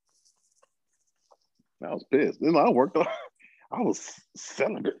 I was pissed. I worked on. I was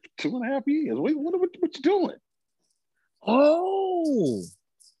celibate for 2.5 years. What you doing? Oh,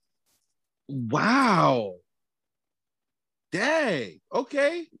 wow. Dang.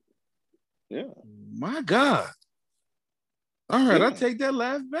 Okay. Yeah. My God. All right, Yeah. I take that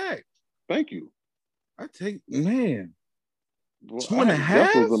laugh back. Thank you. Man. Well,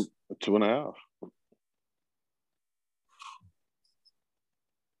 2.5? 2.5.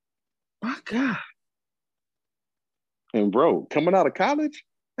 My God. And bro, coming out of college?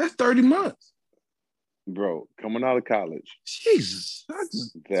 That's 30 months. Bro, coming out of college. Jesus.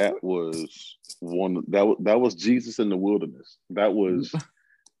 That was Jesus in the wilderness. That was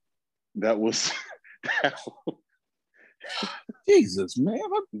Jesus, man.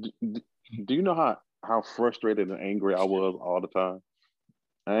 Do you know how frustrated and angry I was all the time?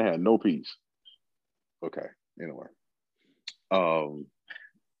 I had no peace. Okay, anyway.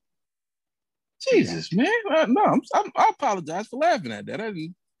 Jesus, man. No, I apologize for laughing at that. I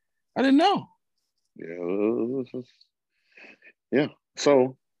didn't know. Yeah.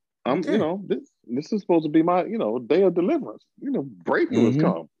 So I'm, Okay. this is supposed to be my, day of deliverance. Breakthrough has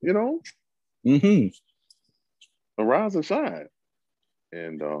come. Arise and shine.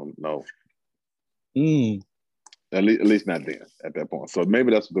 And no. At least not then. At that point. So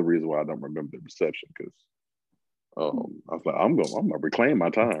maybe that's the reason why I don't remember the reception because I was like, I'm gonna reclaim my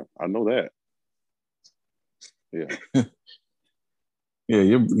time. I know that. Yeah. Yeah,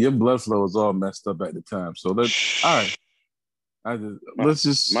 your blood flow was all messed up at the time. So all right. Let's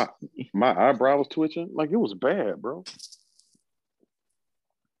just my eyebrow was twitching like it was bad, bro.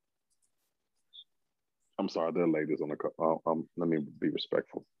 I'm sorry, there are ladies on the call. Let me be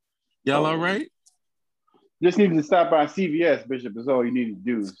respectful. Y'all all right? Just needed to stop by CVS, Bishop. Is all you need to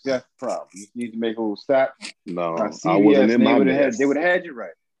do. That's the problem. You just need to make a little stop. No, CVS, I wasn't in my mess. They would have had you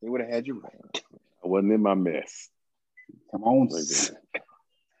right. They would have had you right. I wasn't in my mess. Come on. Can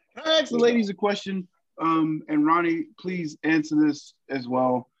I ask the ladies a question? And Ronnie, please answer this as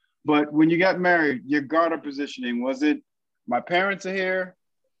well. But when you got married, your garter positioning, was it my parents are here,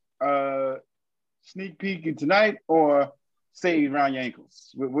 sneak peeking tonight, or stay around your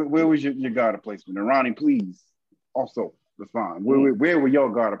ankles? Where was your garter placement? And Ronnie, please also respond. Where will your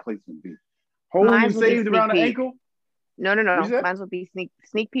garter placement be? Hold and saved around the ankle? No. Mine would be sneak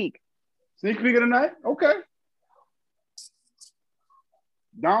peek. Sneak peek of the night? Okay.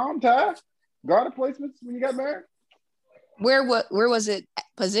 Dom, Ty, garter placements when you got married? Where was it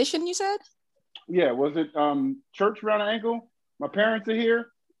position, you said? Yeah, was it church around the ankle? My parents are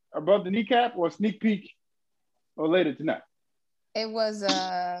here above the kneecap, or sneak peek or later tonight? It was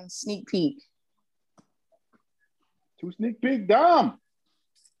a sneak peek. 2 sneak peek, Dom.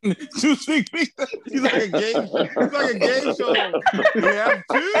 2 sneak peeks. He's like a game show. We have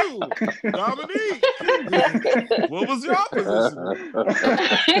 2. Dominique. What was your position?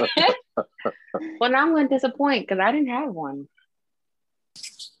 Well, now I'm going to disappoint because I didn't have one.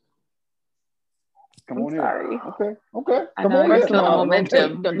 Come on sorry. Here. Okay. Come on here.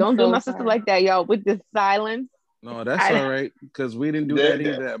 Momentum. Don't do my sister like that, y'all, with this silence. No, that's all right, because we didn't do that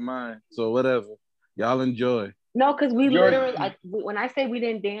either at mine. So whatever. Y'all enjoy. No, because we literally, when I say we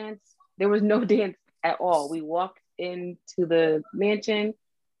didn't dance, there was no dance at all. We walked into the mansion,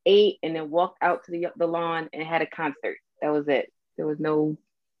 ate, and then walked out to the lawn and had a concert. That was it. There was no,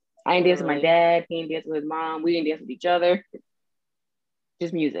 I didn't dance with my dad. He didn't dance with his mom. We didn't dance with each other.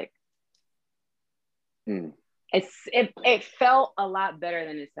 Just music. It felt a lot better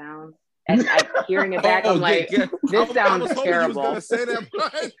than it sounds. And I hearing it back, I'm like, this sounds terrible. I was hoping you was gonna say that.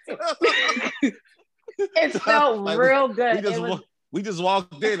 It felt like real good. We just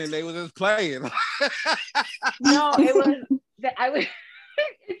walked in and they were just playing. No, it was that I was.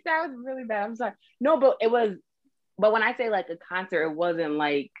 It sounds really bad. I'm sorry. No, but it was. But when I say like a concert, it wasn't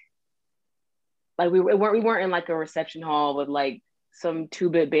like we weren't in like a reception hall with like some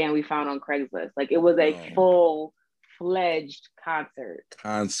 2-bit band we found on Craigslist. Like it was a full-fledged concert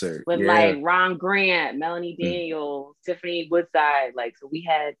with like Ron Grant, Melanie Daniels, Tiffany Woodside. Like, so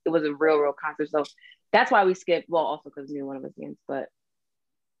it was a real concert. So that's why we skipped. Well, also because neither one of us danced. But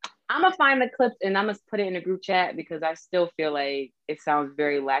I'm gonna find the clips and I'm gonna put it in a group chat because I still feel like it sounds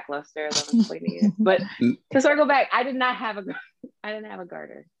very lackluster as I'm explaining it. But to circle back, I didn't have a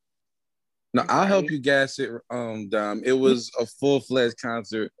garter. No, I'll help you gas it, Dom. It was a full-fledged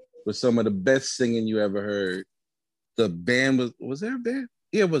concert with some of the best singing you ever heard. The band was there a band?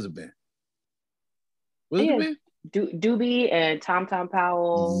 Yeah, it was a band. Was it a band? Doobie and Tom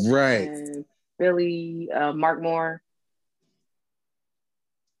Powell. Right. And Billy, Mark Moore.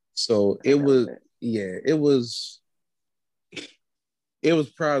 So it was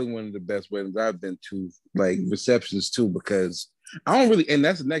probably one of the best weddings I've been to, like receptions too, because I don't really, and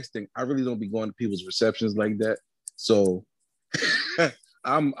that's the next thing. I really don't be going to people's receptions like that. So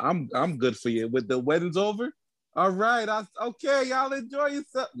I'm good for you. With the wedding's over, all right. Okay, y'all enjoy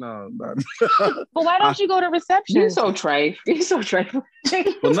yourself. No. But why don't you go to reception? You're so trite.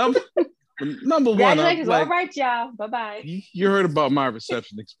 Well, number one, like, all right, y'all. Bye-bye. You heard about my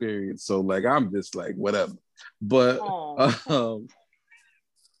reception experience, so like I'm just like whatever. But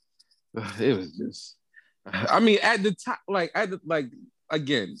it was just. I mean, at the time,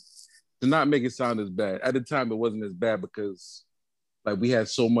 again, to not make it sound as bad. At the time, it wasn't as bad because, like, we had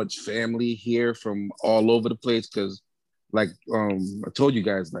so much family here from all over the place. Because, like, I told you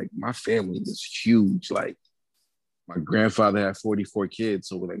guys, like, my family is huge. Like, my grandfather had 44 kids,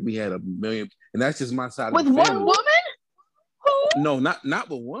 so like we had 1 million, and that's just my side with of the family. One woman? Who? No, not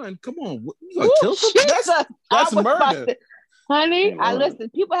with one. Come on, you gonna kill somebody? That's murder. Honey, I listen.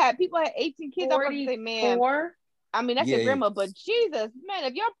 People had 18 kids. I was say, man. I mean, that's your grandma, but Jesus, man,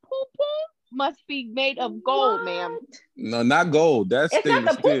 if your poo must be made of gold, ma'am. No, not gold. That's it's not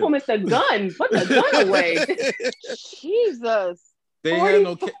the poo, it's the gun. Put the gun away. Jesus. They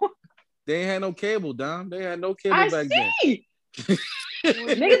ain't had no cable, Dom. They had no cable back then. Niggas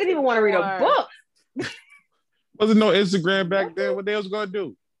didn't even want to read a book. Wasn't no Instagram back then. What they was gonna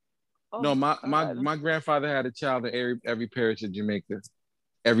do? Oh, no, my grandfather had a child in every parish in Jamaica.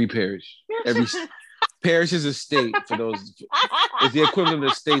 Every parish. Every parish is a state for those. It's the equivalent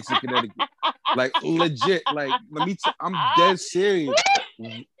of states in Connecticut. Like legit. Like I'm dead serious.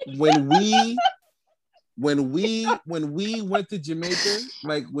 When we went to Jamaica,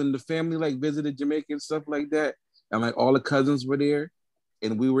 like when the family like visited Jamaica and stuff like that, and like all the cousins were there,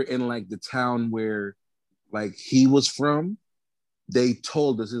 and we were in like the town where like he was from. They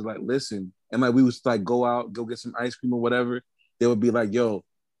told us, it's like, listen, and like we was like go get some ice cream or whatever. They would be like, yo,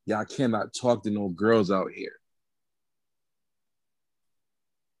 y'all cannot talk to no girls out here.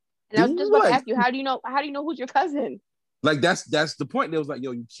 And I was just about to ask you, how do you know who's your cousin? Like that's the point. They was like,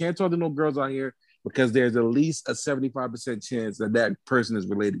 yo, you can't talk to no girls out here because there's at least a 75% chance that person is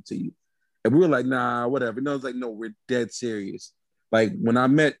related to you. And we were like, nah, whatever. No, it's like, no, we're dead serious. Like when I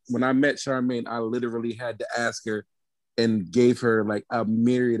met Charmaine, I literally had to ask her and gave her like a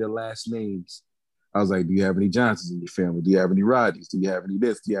myriad of last names. I was like, do you have any Johnsons in your family? Do you have any Rodgers? Do you have any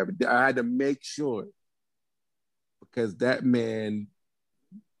this? Do you have any? I had to make sure because that man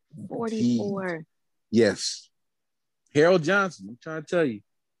 44. Yes. Harold Johnson, I'm trying to tell you.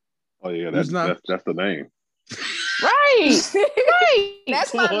 Oh yeah, that's the name. Right. Right.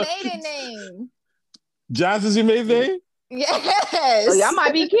 That's my maiden name. Johnson's your maiden name? Yes. Oh, y'all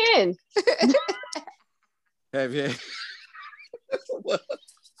might be kin. Have you?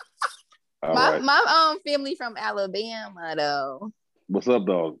 My family from Alabama though. What's up,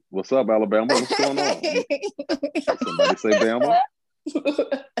 dog? What's up, Alabama? What's going on? Somebody say Bama?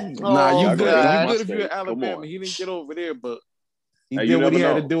 Nah, you good. You good if you're in Alabama. He didn't get over there, but he did what he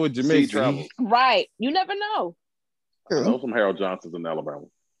had to do with Jamaica. Right. You never know. I know some Harold Johnsons in Alabama.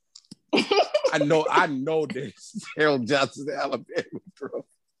 I know this. Harold Johnson in Alabama, bro.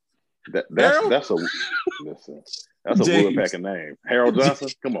 That's a woodpecking name. Harold Johnson?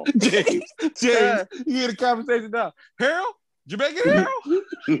 Come on. James, you hear the conversation now. Harold? Jamaican Harold?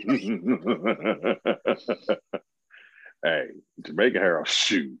 Hey, Jamaican Harold,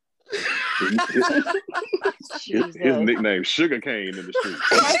 shoot. his nickname Sugar Cane in the street.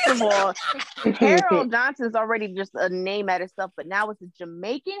 First of all, Harold Johnson's already just a name at itself, but now it's a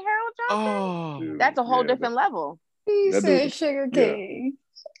Jamaican Harold Johnson. That's a whole different level. He said Sugar Cane.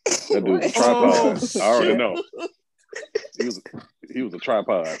 That dude's a tripod. I already know. He was a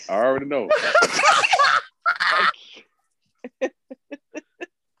tripod. I already know.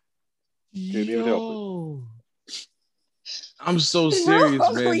 Yo. I'm so serious,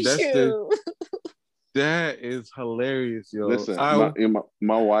 man. That is hilarious, yo. Listen,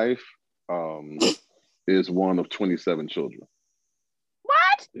 my wife is one of 27 children.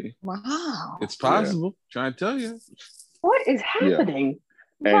 What? Wow. It's possible. Yeah. Trying to tell you. What is happening?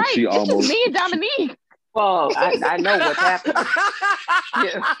 Yeah. And she almost me and Dominique. Well, I know what's happening.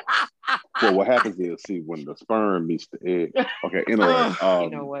 Yeah. Well, what happens is, see, when the sperm meets the egg. Okay, anyway. You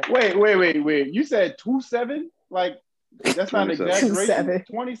know what? Wait. You said 27? Like, that's not an exaggeration.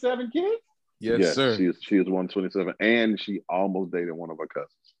 27 kids? Yes, sir. She is 127, and she almost dated one of her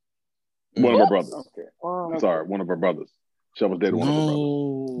cousins. One of her brothers. Okay. Oh. Sorry, one of her brothers. She almost dated one of her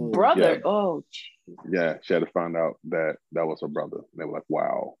brothers. Brother? Yeah. Oh, yeah. She had to find out that was her brother. And they were like,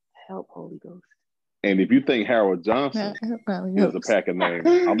 wow. Help, Holy Ghost. And if you think Harold Johnson is a pack of names,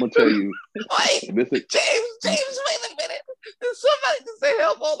 I'm gonna tell you. James, wait a minute. Did somebody just say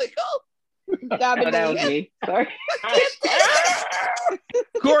help, Holy Ghost? That was me. Sorry.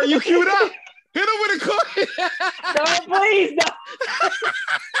 Corey, you queued up. Hit him with a Corey. No, please, no.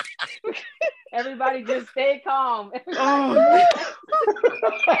 Everybody just stay calm.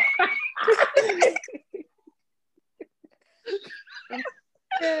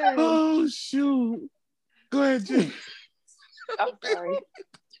 Oh, shoot. Go ahead, Jim. I'm sorry.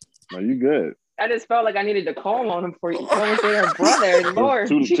 No, you good. I just felt like I needed to call on him for you. Her brother, Lord.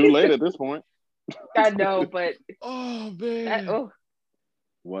 Too late at this point. I know, but oh man.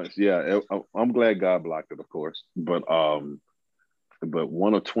 Once, yeah, I'm glad God blocked it, of course. But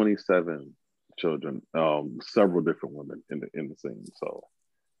one of 27 children, several different women in the scene. So,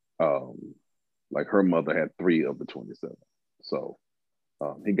 like her mother had 3 of the 27. So,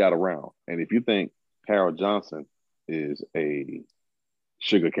 he got around. And if you think Harold Johnson is a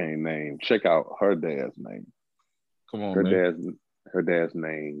sugarcane name, check out her dad's name. Come on, man. Her dad's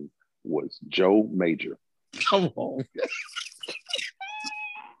name was Joe Major. Come on.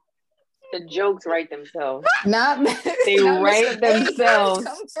 The jokes write themselves. They write themselves.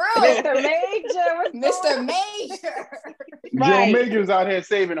 Mr. Major. Mr. Major. Right. Joe Major's out here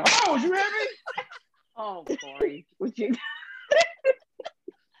saving hoes. You hear me? Oh, Corey. Would you?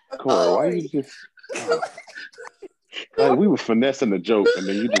 Corey, why you just... Like, we were finessing the joke, and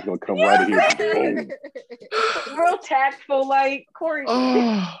then you just gonna come right here. Real tactful, like Corey.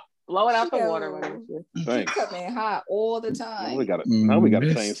 Blowing out the water. Thanks. You come in hot all the time. Now we got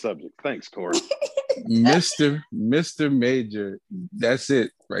to change subject. Thanks, Corey. Mr. Major. That's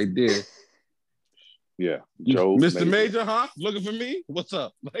it right there. Yeah. Joe Mr. Major, huh? Looking for me? What's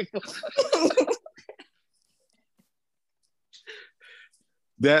up?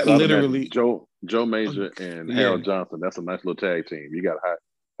 That literally Joe Major and Harold Johnson. That's a nice little tag team. You got to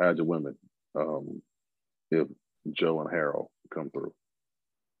hide your women if Joe and Harold come through.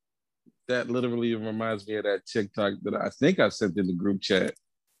 That literally reminds me of that TikTok that I think I sent in the group chat,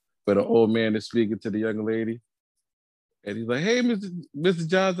 but an old man is speaking to the young lady, and he's like, "Hey, Mr.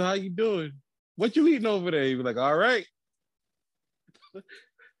 Johnson, how you doing? What you eating over there?" He was like, "All right."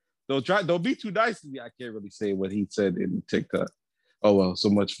 Don't be too nice to me. I can't really say what he said in the TikTok. Oh well, so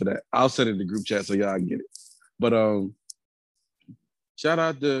much for that. I'll send it in the group chat so y'all can get it. But shout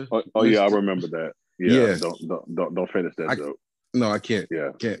out to yeah, I remember that. Yeah. Don't finish that joke. No, I can't.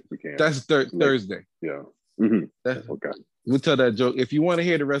 Yeah, can't. We can't. That's Thursday. Yeah. Mm-hmm. Okay. We'll tell that joke. If you want to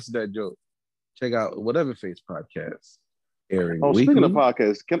hear the rest of that joke, check out Whatever Face podcast airing. Oh, speaking of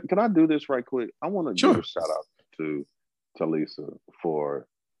podcasts, can I do this right quick? I want to give a shout out to Lisa for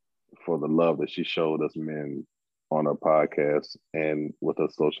the love that she showed us men on her podcast and with her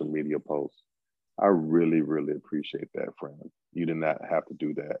social media posts. I really, really appreciate that, friend. You did not have to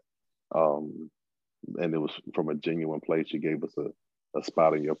do that. And it was from a genuine place. You gave us a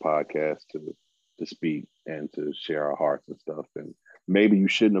spot in your podcast to speak and to share our hearts and stuff. And maybe you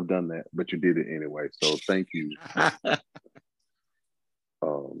shouldn't have done that, but you did it anyway. So thank you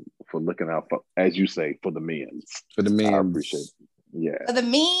for looking out for, as you say, for the men's. For the men's. I appreciate it. Yeah. For the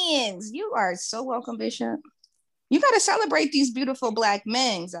men's. You are so welcome, Bishop. You got to celebrate these beautiful Black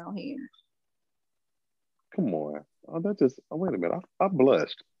men's out here. Come on. Wait a minute. I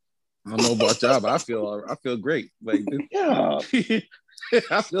blushed. I don't know about y'all, but I feel great. Like, yeah.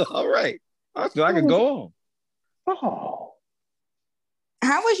 I feel all right. I feel I can go on. Oh.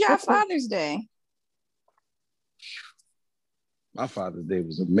 How was your Father's Day? My Father's Day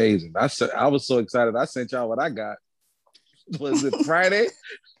was amazing. I was so excited. I sent y'all what I got. Was it Friday?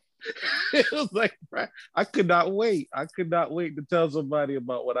 It was like I could not wait. I could not wait to tell somebody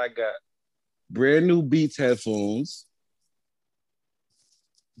about what I got. Brand new Beats headphones.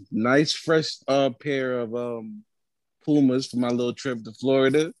 Nice fresh pair of Pumas for my little trip to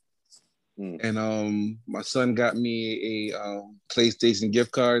Florida. And my son got me a PlayStation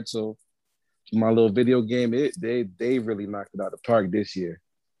gift card. So my little video game, they really knocked it out of the park this year.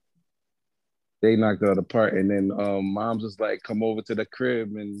 They knocked it out of the park. And then mom's just like, come over to the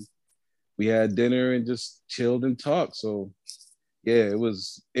crib, and we had dinner and just chilled and talked. So yeah, it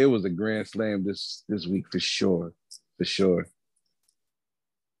was a grand slam this week for sure. For sure.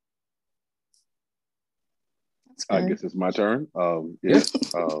 I guess it's my turn. Yeah.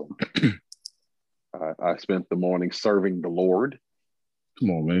 I spent the morning serving the Lord.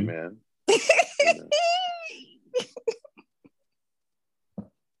 Come on, man. Amen.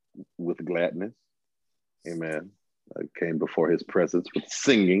 With gladness. Amen. I came before his presence with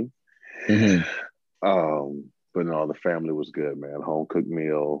singing. Mm-hmm. But no, the family was good, man. Home cooked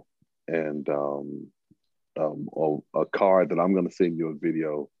meal and a card that I'm gonna send you a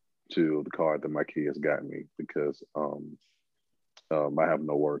video to, the card that my kids got me, because I have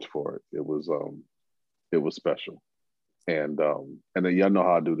no words for it. It was special. And then y'all know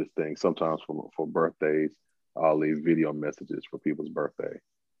how I do this thing. Sometimes for birthdays, I'll leave video messages for people's birthday.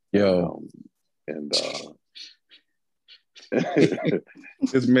 Yo.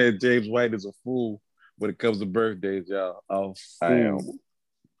 This man James White is a fool when it comes to birthdays, y'all. I am.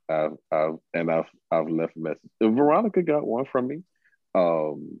 I've left messages. Veronica got one from me.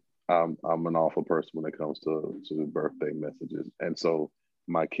 I'm an awful person when it comes to birthday messages, and so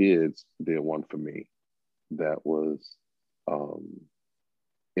my kids did one for me that was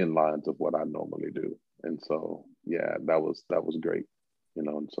in lines of what I normally do, and so yeah, that was great,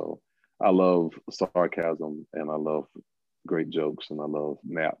 And so I love sarcasm, and I love great jokes, and I love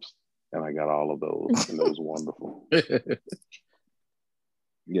naps, and I got all of those, and it was wonderful.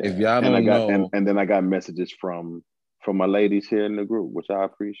 Yeah, if y'all don't know, and then I got messages from my ladies here in the group, which I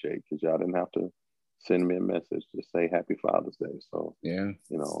appreciate, because y'all didn't have to send me a message to say Happy Father's Day. So yeah,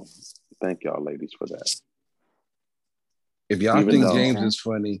 thank y'all ladies for that. If y'all think James is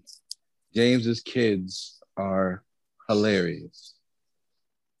funny, James's kids are hilarious.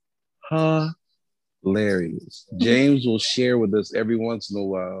 Hilarious. James will share with us every once in a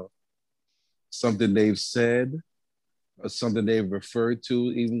while something they've said or something they've referred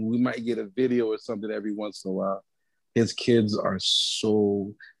to. Even we might get a video or something every once in a while. His kids are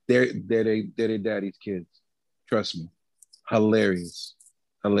they're their daddy's kids. Trust me. Hilarious.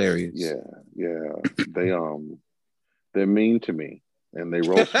 Yeah. They're mean to me, and they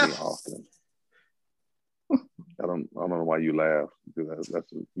roast me often. I don't know why you laugh, because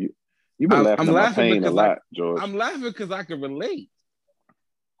you've been laughing at my pain a lot, George. I'm laughing because I can relate.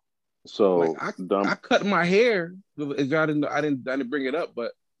 So I cut my hair. If y'all didn't know, I didn't bring it up,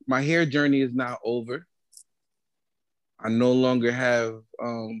 but my hair journey is now over. I no longer have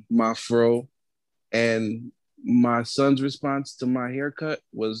my fro, and my son's response to my haircut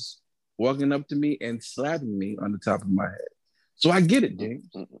was walking up to me and slapping me on the top of my head. So I get it, James.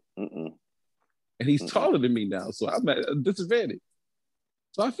 And he's taller than me now, so I'm at a disadvantage.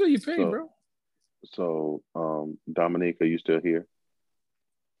 So I feel your pain, bro. So, Dominique, are you still here?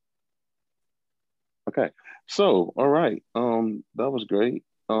 Okay. So, all right. That was great.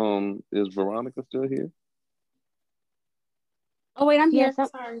 Is Veronica still here? Oh wait, I'm here.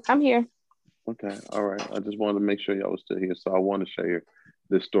 Sorry, I'm here. Okay. All right. I just wanted to make sure y'all was still here. So I want to share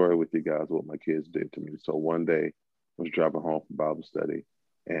this story with you guys, what my kids did to me. So one day I was driving home from Bible study,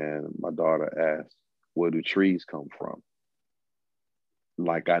 and my daughter asked, where do trees come from?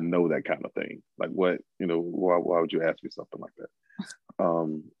 Like, I know that kind of thing. Like, what, why would you ask me something like that?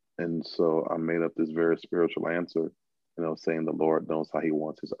 And so I made up this very spiritual answer, saying the Lord knows how he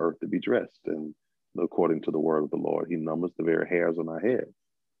wants his earth to be dressed. And according to the word of the Lord, he numbers the very hairs on our head.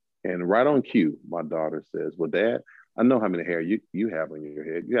 And right on cue, my daughter says, well, Dad, I know how many hair you have on your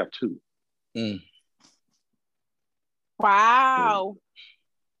head. You have 2. Wow.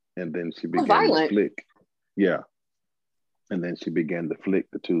 And then she began to flick. Yeah. And then she began to flick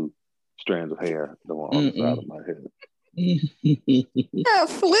the 2 strands of hair that were on the side of my head.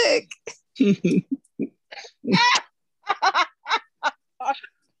 Flick.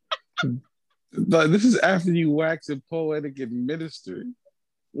 But this is after you wax and poetic and ministry.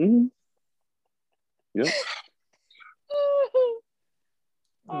 Yep.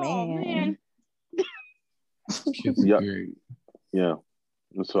 Man. Yeah.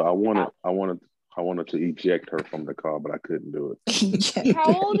 And so I wanted to eject her from the car, but I couldn't do it.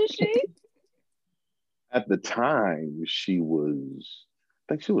 How old is she? At the time, I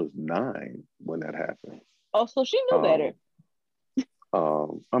think she was 9 when that happened. Oh, so she knew better.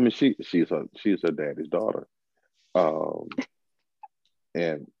 I mean, she's her daddy's daughter.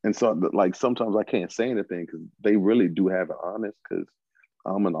 And so like sometimes I can't say anything because they really do have it honest because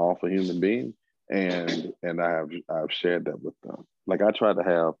I'm an awful human being and I've shared that with them. Like I tried to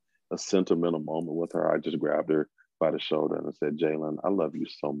have a sentimental moment with her. I just grabbed her by the shoulder and I said, Jalen, I love you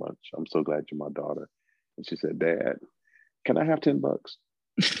so much. I'm so glad you're my daughter. And she said, Dad, can I have $10?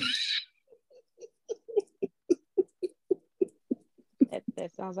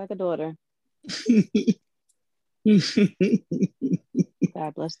 That sounds like a daughter.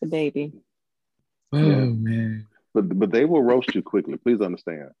 God bless the baby. Oh man. But they will roast you quickly. Please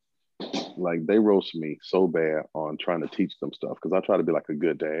understand. Like they roast me so bad on trying to teach them stuff because I try to be like a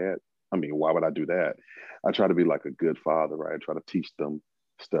good dad. I mean, why would I do that? I try to be like a good father, right? I try to teach them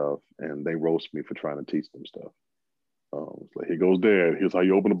stuff, and they roast me for trying to teach them stuff. It's like, here goes Dad. Here's how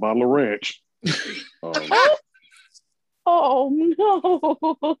you open a bottle of ranch. Oh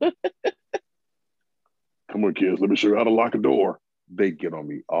no! Come on, kids. Let me show you how to lock a door. They get on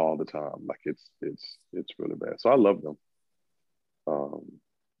me all the time. Like it's really bad. So I love them.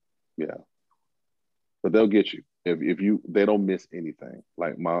 Yeah, but they'll get you if they don't miss anything.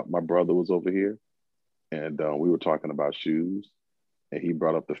 Like my brother was over here, and we were talking about shoes, and he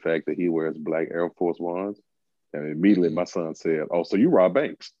brought up the fact that he wears black Air Force Ones, and immediately my son said, "Oh, so you rob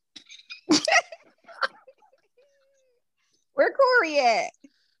banks?" Where Corey at?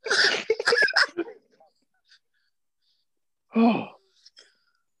 Oh,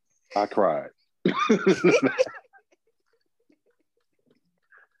 I cried.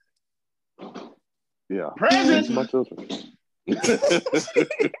 Yeah. Present. My children.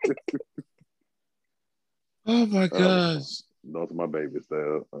 Oh my gosh. Those are my babies.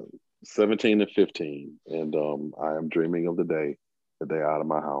 They're 17 and 15. And I am dreaming of the day that they're out of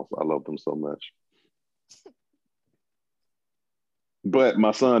my house. I love them so much. But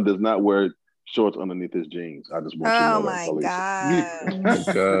my son does not wear shorts underneath his jeans. I just want you to know that. Oh my God. Oh my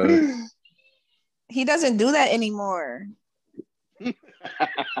God. He doesn't do that anymore. He'll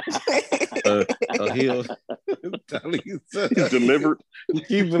He's delivered.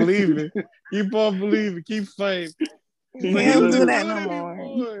 Keep believing. Keep on believing. Keep fighting. He don't do that no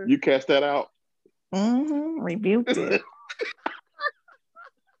more. You cast that out? Rebuked it.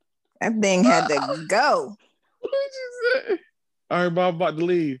 That thing had to go. What you say? All right, Bob, about to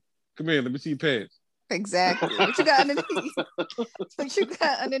leave. Come here, let me see your pants. Exactly. What you got underneath? What you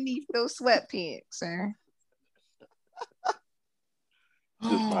got underneath those sweatpants, sir?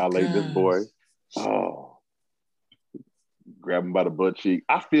 Just violate this boy. Oh, grab him by the butt cheek.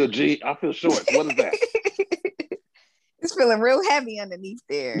 I feel shorts. What is that? It's feeling real heavy underneath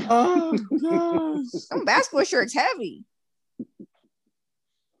there. Oh gosh. Some basketball shirts heavy.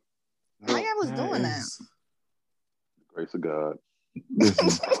 How y'all was doing that? Grace of God.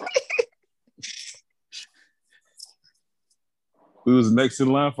 We was next in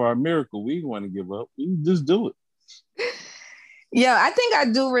line for our miracle. We didn't want to give up. We just do it. Yeah, I think I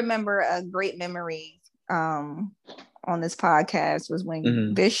do remember a great memory on this podcast was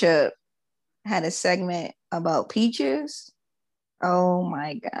when Bishop had a segment about peaches. Oh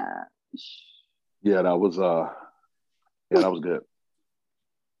my gosh. Yeah, that was good.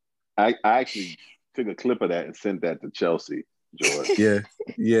 I actually took a clip of that and sent that to Chelsea, George.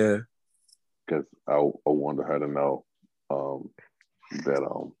 Yeah. Because I wanted her to know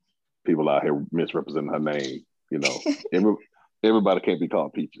that people out here misrepresenting her name. You know, everybody can't be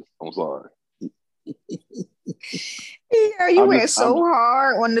called Peaches. I'm sorry. Yeah, you went so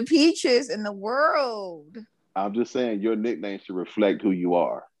hard on the peaches in the world. I'm just saying your nickname should reflect who you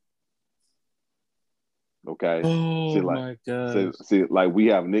are. Okay. Oh my God. See, like we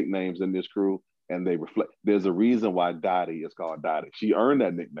have nicknames in this crew, and they reflect. There's a reason why Dottie is called Dottie. She earned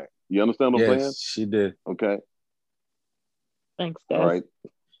that nickname. You understand what I'm saying? She did. Okay. Thanks, guys. All right.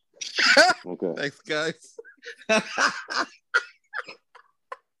 Okay. Thanks, guys.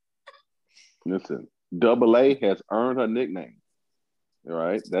 Listen, Double A has earned her nickname. All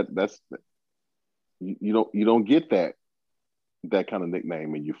right. That's you don't get that kind of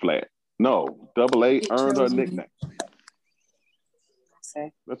nickname when you flat. No, Double A earned her nickname.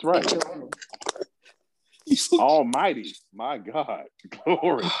 That's right. Almighty, my God,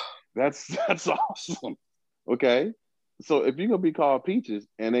 glory. That's awesome. Okay, so if you're gonna be called Peaches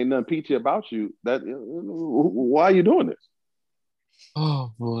and ain't nothing peachy about you, why are you doing this?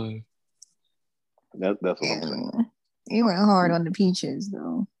 Oh boy, that's what I'm saying. You went hard on the peaches,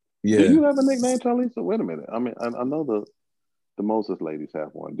 though. Yeah. Do you have a nickname, Charlisa? Wait a minute. I mean, I know the Moses ladies have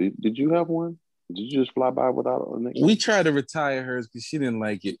one. Did you have one? Did you just fly by without a nickname? We tried to retire hers because she didn't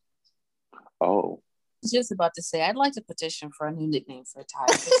like it. Oh. I was just about to say, I'd like to petition for a new nickname for Ty.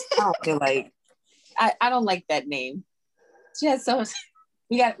 I don't feel like I don't like that name. She has so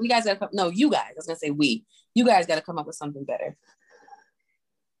we guys gotta come. No, you guys. I was gonna say we. You guys gotta come up with something better.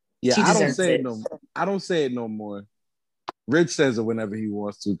 Yeah, I don't say it no more. I don't say it no more. Rich says it whenever he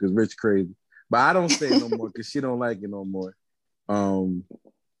wants to because Rich crazy. But I don't say it no more because she don't like it no more. I've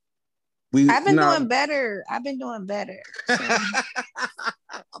been doing better. So.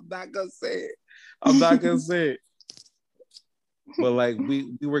 I'm not gonna say it. But like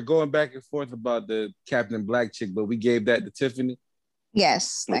we were going back and forth about the Captain Black chick, but we gave that to Tiffany.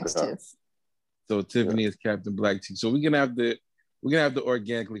 Yes, thanks, Tiff. So Tiffany is Captain Black chick. So we're gonna have to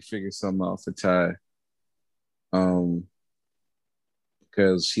organically figure something out for Ty.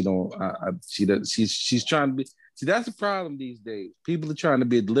 Because she don't, she's trying to be. See, that's the problem these days. People are trying to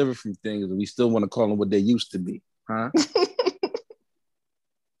be delivered from things, and we still want to call them what they used to be, huh?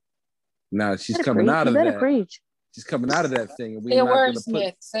 Now she's coming out of that. Preach. She's coming out of that thing, and we're not going to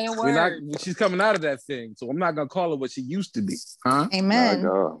put. Say a word. She's coming out of that thing, so I'm not going to call her what she used to be, huh? Amen.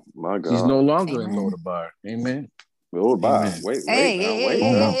 My God. She's no longer in Lodabar. Amen. Lodabar. Wait.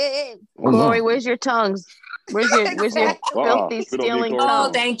 Corey, where's your tongues? Where's your filthy stealing tongue?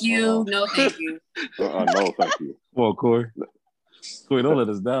 Oh, thank you. No, thank you. No, thank you. Well, Corey. Corey, don't let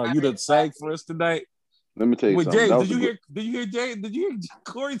us down. You done sang for us tonight. Let me tell you something. Jay, did you hear Jay? Did you hear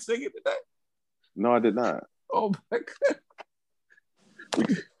Corey singing tonight? No, I did not. Oh my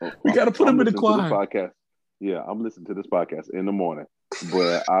God. We got to put him in the choir. Podcast. Yeah, I'm listening to this podcast in the morning.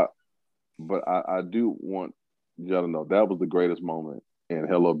 But I do want y'all to know that was the greatest moment in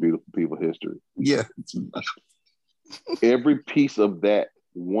Hello Beautiful People history. Yeah. Every piece of that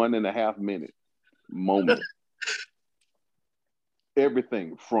 1.5 minute moment,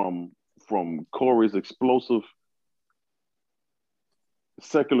 everything from Corey's explosive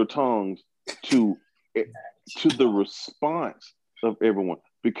secular tongues to the response of everyone,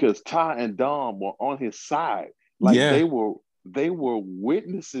 because Ty and Dom were on his side. Like they were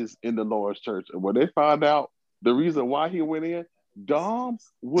witnesses in the Lord's church. And when they found out the reason why he went in, Dom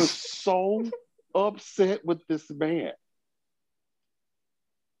was so upset with this man.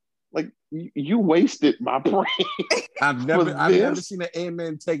 Like, you wasted my brain. I've never seen an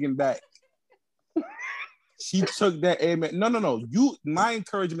amen taken back. She took that amen. No. My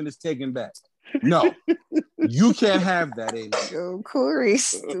encouragement is taken back. No, you can't have that amen. Yo, Corey,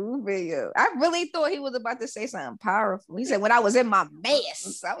 stupid. Yo. I really thought he was about to say something powerful. He said, when I was in my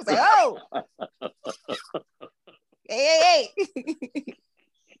mess. I was like, oh. Hey.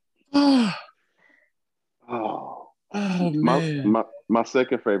 Oh man. My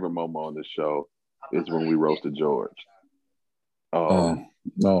second favorite moment on this show is when we roasted George. Oh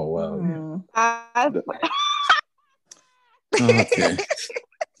wow. Okay.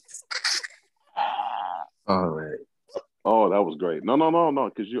 All right. Oh, that was great. No,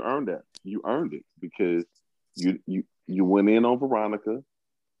 because you earned that. You earned it because you went in on Veronica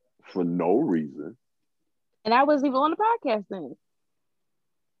for no reason. And I wasn't even on the podcast then.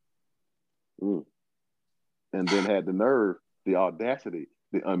 And then had the nerve, the audacity,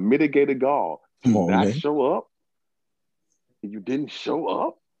 the unmitigated gall to not show up. You didn't show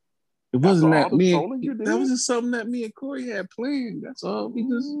up. It wasn't that me. That was just something that me and Corey had planned. That's all.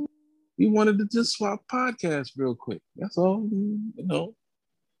 We wanted to just swap podcasts real quick. That's all.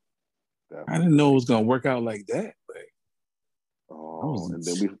 I didn't know it was gonna work out like that.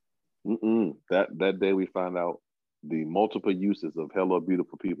 And then that day we found out the multiple uses of Hello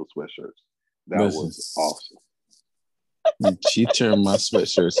Beautiful People sweatshirts. That was awesome. She turned my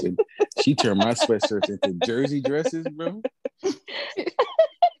sweatshirts into jersey dresses, bro.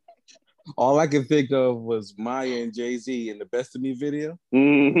 All I could think of was Maya and Jay-Z in the Best of Me video. Oh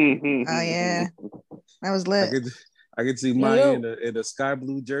yeah, that was lit. I could see Maya in a sky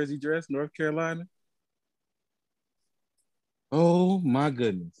blue jersey dress, North Carolina. Oh my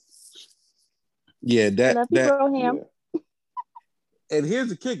goodness. Yeah, that. And here's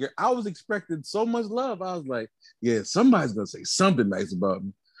the kicker. I was expecting so much love. I was like, yeah, somebody's gonna say something nice about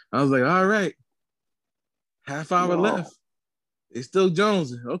me. I was like, all right. Half hour left. It's still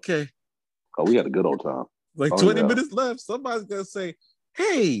jonesing. Okay. Oh, we had a good old time. Like 20 minutes left. Somebody's gonna say,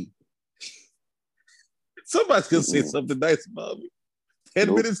 hey. Somebody's gonna say something nice about me.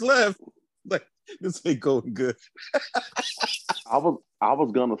 10 minutes left. Like, this ain't going good. I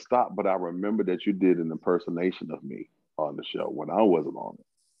was gonna stop, but I remember that you did an impersonation of me on the show when I wasn't on it.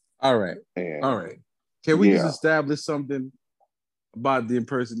 All right. Can we just establish something about the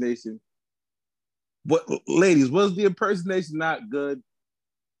impersonation? What, ladies, was the impersonation not good?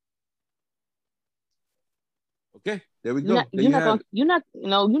 Okay, there we go. You're not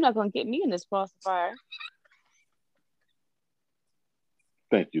gonna get me in this crossfire.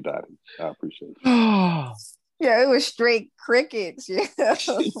 Thank you, Dottie. I appreciate it. Yeah, it was straight crickets. Yeah,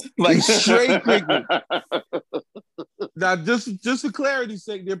 like straight crickets. Now, just for clarity's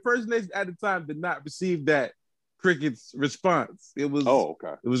sake, the impersonation at the time did not receive that cricket's response. It was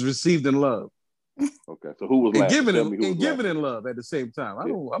It was received in love. Okay, so who was laughing? Given in love at the same time. I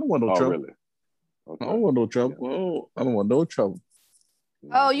don't want no trouble. Really? Okay. I don't want no trouble. Yeah. I don't want no trouble.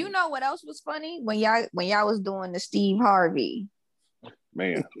 Oh, you know what else was funny? When y'all was doing the Steve Harvey.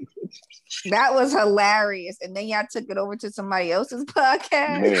 Man. That was hilarious. And then y'all took it over to somebody else's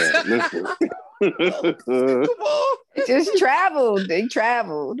podcast. Man, listen. Come on. It just traveled. They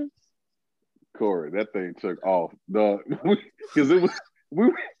traveled. Corey, that thing took off. Because it was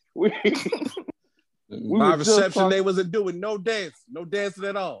we my reception, they wasn't doing no dancing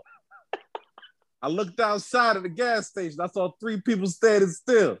at all. I looked outside of the gas station. I saw 3 people standing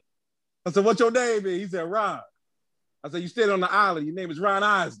still. I said, "What's your name?" He said, "Ron." I said, "You standing on the island. Your name is Ron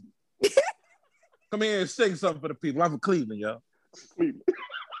Isley. Come here and sing something for the people. I'm from Cleveland, y'all." Cleveland.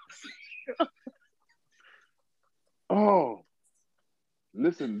 Oh,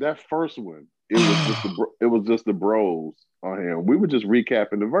 listen, that first one, it was just the bros on him. We were just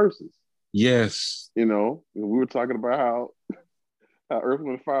recapping the verses. Yes. You know, we were talking about how Earth,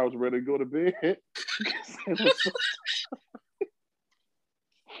 Wind & Fire was ready to go to bed.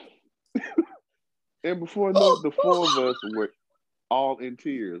 And before I know it, the 4 of us were all in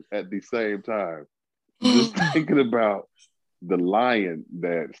tears at the same time, just thinking about the lying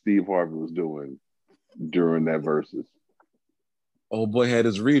that Steve Harvey was doing during that verses. Old boy had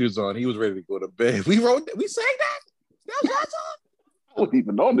his readers on. He was ready to go to bed. We sang that? That was our song? I wasn't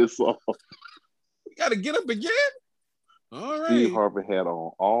even on this song. You got to get up again? All right. Steve Harvey had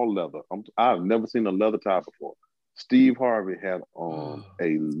on all leather. I've never seen a leather tie before. Steve Harvey had on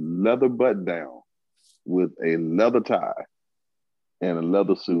a leather button down with a leather tie and a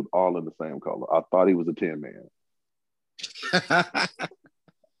leather suit, all in the same color. I thought he was a Tin Man.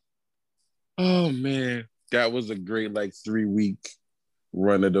 Oh man, that was a great 3-week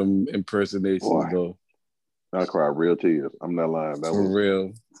run of them impersonations, though. I cried real tears. I'm not lying. That was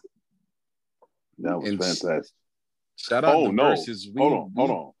real. That was fantastic. Shout out to Versus. Hold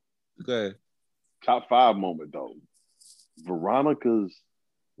on. Go ahead. Top 5 moment though. Veronica's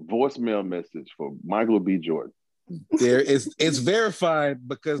voicemail message for Michael B. Jordan. It's verified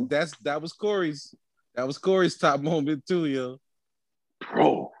because that was Corey's top moment too, yo.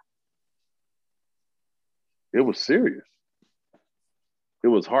 Bro. It was serious. It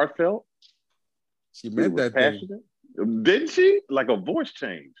was heartfelt. She meant that passionate. Didn't she? Like a voice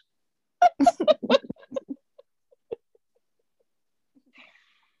change.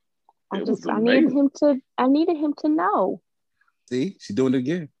 I needed him to know. See, she's doing it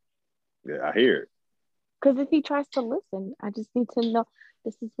again. Yeah, I hear it. Because if he tries to listen, I just need to know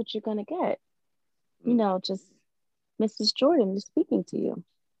this is what you're gonna get. You know, just Mrs. Jordan is speaking to you.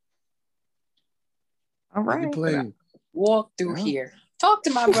 All right. Walk through here. Talk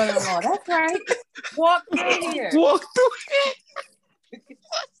to my brother-in-law. That's right. Walk through here. Walk through here.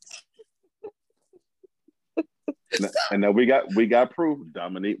 And now we got proof,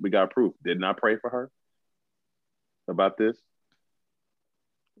 Dominique. We got proof. Didn't I pray for her about this?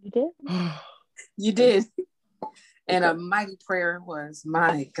 You did. You did. And a mighty prayer was,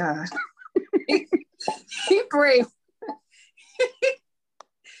 my God. He prayed.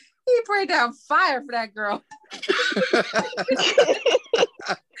 He prayed down fire for that girl.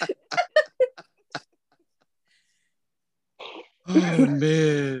 Oh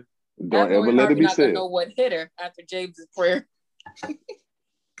man! Don't ever let it be said. Know what hit her after James's prayer.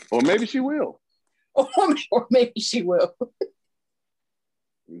 Or maybe she will. Or maybe she will.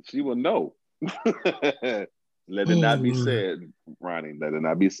 She will know. Let it not be said, Ronnie. Let it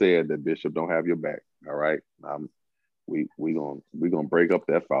not be said that Bishop don't have your back. All right. We gonna break up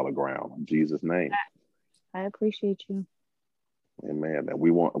that fallow ground in Jesus' name. I appreciate you. Amen. And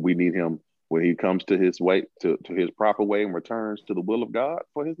we need him when he comes to his way to his proper way and returns to the will of God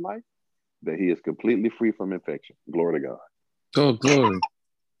for his life, that he is completely free from infection. Glory to God. Oh, glory.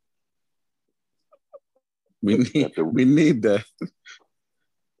 We need that.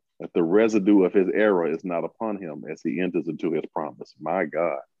 That the residue of his error is not upon him as he enters into his promise. My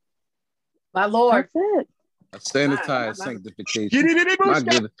God. My Lord. That's it. A sanitized sanctification. My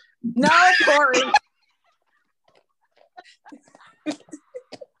goodness. No, Corey.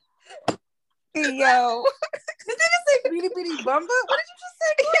 Yo. Did you say bitty bitty bumba? What did you just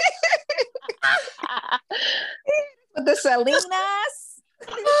say? With the Salinas.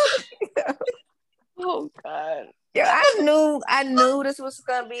 Oh God. Yo, I knew this was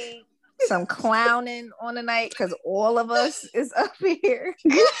gonna be some clowning on the night because all of us is up here.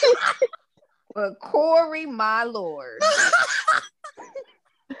 But Corey, my lord.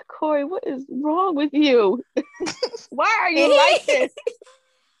 Corey, what is wrong with you? Why are you like this?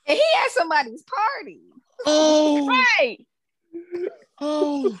 And he at somebody's party. Oh, Right.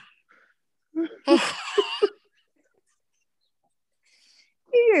 oh.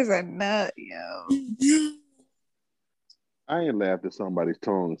 He is a nut, yo. I ain't laughed at somebody's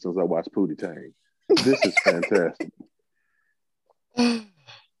tongue since I watched Pootie Tang. This is fantastic.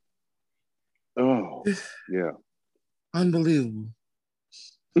 Oh, yeah. Unbelievable.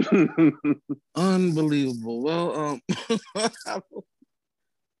 Unbelievable. Well,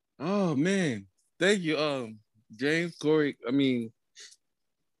 oh man. Thank you, James, Corey. I mean,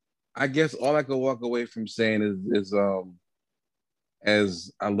 I guess all I could walk away from saying is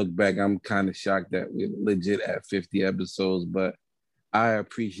as I look back, I'm kind of shocked that we're legit at 50 episodes, but I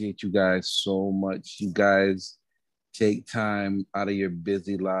appreciate you guys so much. You guys take time out of your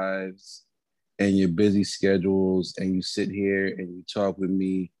busy lives and your busy schedules, and you sit here and you talk with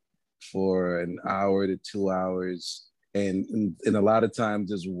me for an hour to 2 hours. And a lot of times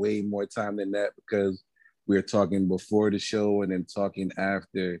there's way more time than that because we're talking before the show and then talking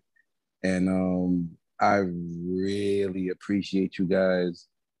after. And I really appreciate you guys.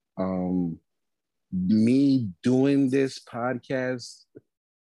 Me doing this podcast,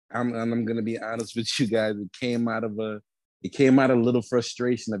 I'm gonna be honest with you guys. It came out of a little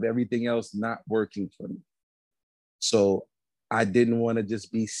frustration of everything else not working for me. So I didn't want to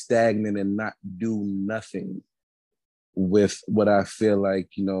just be stagnant and not do nothing with what I feel like,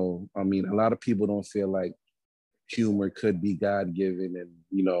 I mean, a lot of people don't feel like humor could be God-given and,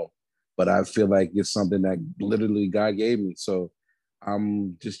 but I feel like it's something that literally God gave me. So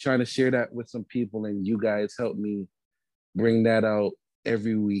I'm just trying to share that with some people, and you guys help me bring that out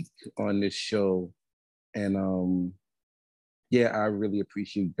every week on this show. And yeah, I really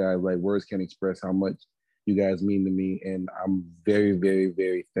appreciate you guys. Like, words can't express how much you guys mean to me. And I'm very, very,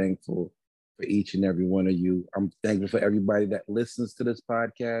 very thankful for each and every one of you. I'm thankful for everybody that listens to this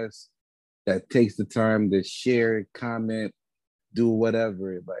podcast, that takes the time to share, comment, do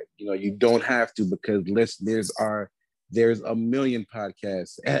whatever. Like, you don't have to, because there's a million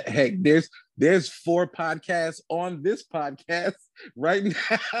podcasts. Heck, there's 4 podcasts on this podcast right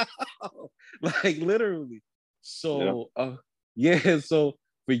now. Like, literally. So so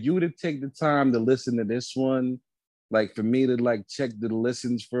for you to take the time to listen to this one, like for me to like check the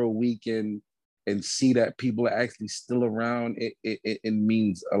listens for a week and see that people are actually still around, it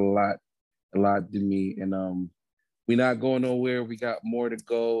means a lot to me. And we're not going nowhere. We got more to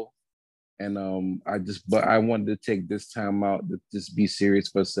go. And I wanted to take this time out to just be serious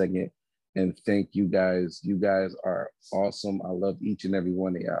for a second and thank you guys. You guys are awesome. I love each and every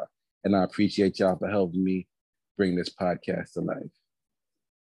one of y'all. And I appreciate y'all for helping me bring this podcast to life.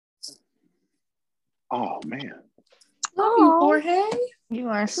 Oh, man. Love you, Jorge. You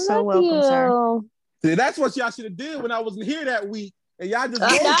are so welcome, sir. See, that's what y'all should have did when I wasn't here that week. And y'all just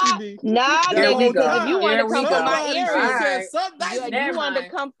roasted me. Nah, go. You wanted to come from my earrings. You wanted to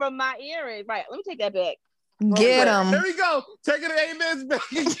come from my earrings. Right, let me take that back. Get him. Here we go. Take it to amens back.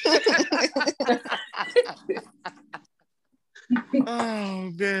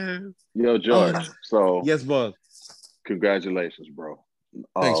 Oh, man. Yo, George. So yes, boss. Congratulations, bro.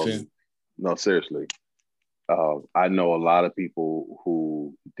 Thanks, man. No, seriously. I know a lot of people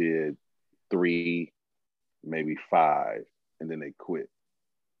who did 3, maybe 5, and then they quit.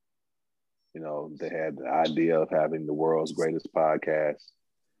 They had the idea of having the world's greatest podcast,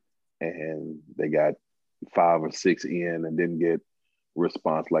 and they got 5 or 6 in and didn't get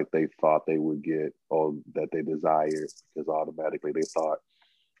response like they thought they would get or that they desired, because automatically they thought,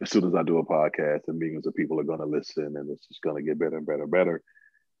 as soon as I do a podcast, and millions of people are going to listen, and it's just going to get better and better and better.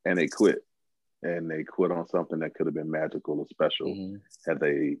 And they quit. And they quit on something that could have been magical or special had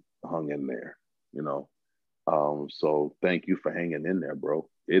they hung in there, So thank you for hanging in there, bro.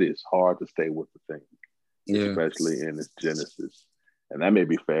 It is hard to stay with the thing, especially in its genesis. And that may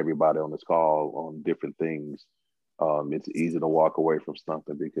be for everybody on this call on different things. It's easy to walk away from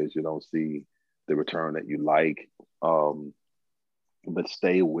something because you don't see the return that you like. But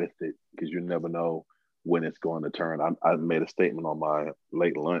stay with it, because you never know when it's going to turn. I made a statement on my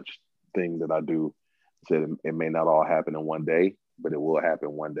late lunch thing that I do. Said it may not all happen in one day, but it will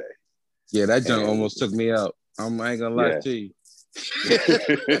happen one day. Yeah, that junk almost took me out. I ain't gonna lie to you.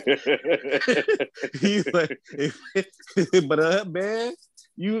 He's like, but man,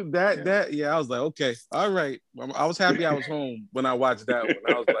 I was like, okay, all right. I was happy I was home when I watched that one.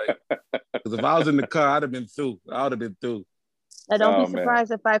 I was like, because if I was in the car, I'd have been through. I would have been through. And don't be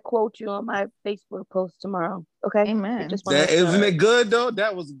surprised if I quote you on my Facebook post tomorrow. Okay. Amen. Isn't it good though?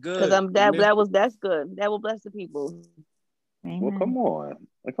 That was good. Because that's good. That will bless the people. Amen. Well, come on.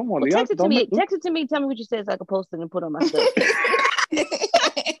 Well, text it to me. Text it to me. Tell me what you said so I can post it and put on my stuff.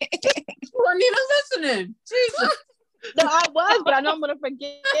 Weren't even listening. Jesus. No, I was, but I know I'm gonna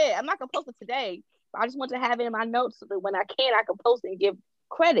forget. I'm not gonna post it today. I just want to have it in my notes so that when I can post it and give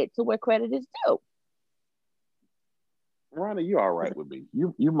credit to where credit is due. Ronnie, you all right with me?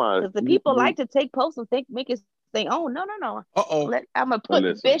 You might. Because the people like to take posts and make it say, "Oh no." I'm gonna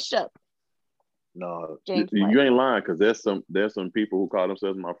put Bishop. No, James you ain't lying, because there's some people who call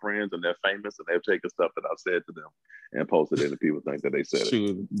themselves my friends and they're famous and they've taken stuff that I've said to them and posted it, and people think that they said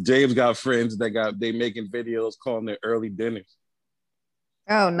it. James got friends they making videos calling their early dinners.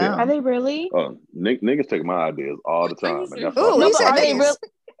 Oh no, yeah. Are they really? Niggas take my ideas all the time, and that's are they real?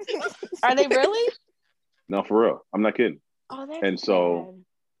 Are they really? No, for real. I'm not kidding. Oh, that's and so sad.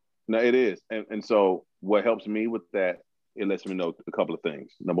 No, it is, and so what helps me with that, it lets me know a couple of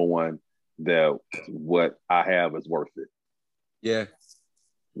things. Number one, that what I have is worth it. Yeah.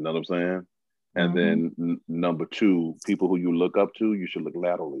 You know what I'm saying? And then number two, people who you look up to, you should look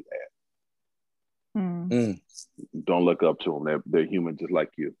laterally at. Don't look up to them. They're human just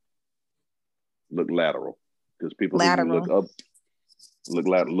like you. Look lateral. Because people who you look up,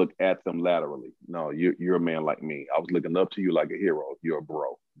 look at them laterally. No, you're a man like me. I was looking up to you like a hero. You're a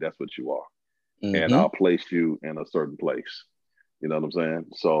bro. That's what you are. And I'll place you in a certain place. You know what I'm saying?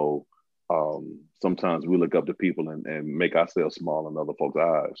 So sometimes we look up to people and make ourselves small in other folks'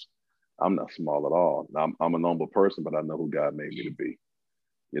 eyes. I'm not small at all. I'm a normal person, but I know who God made me to be.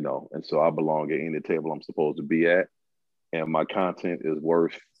 You know, and so I belong at any table I'm supposed to be at, and my content is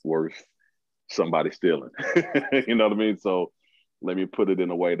worth somebody stealing. You know what I mean? So let me put it in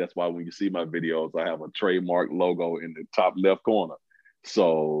a way. That's why when you see my videos, I have a trademark logo in the top left corner.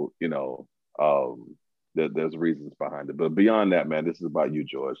 So you know, there's reasons behind it. But beyond that, man, this is about you,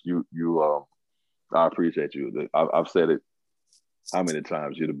 George. I appreciate you. I've said it how many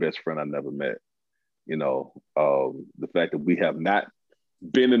times. You're the best friend I never met. You know, the fact that we have not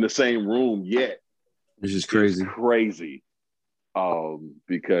been in the same room yet, which is crazy.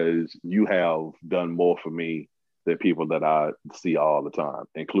 Because you have done more for me than people that I see all the time,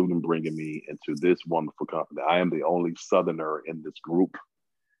 including bringing me into this wonderful company. I am the only Southerner in this group.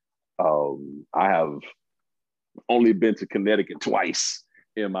 I have only been to Connecticut twice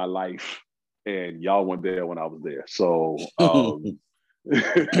in my life, and y'all weren't there when I was there. So,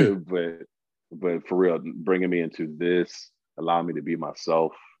 but for real, bringing me into this, allowing me to be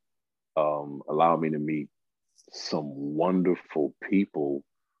myself, allowing me to meet some wonderful people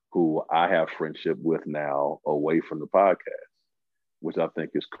who I have friendship with now away from the podcast, which I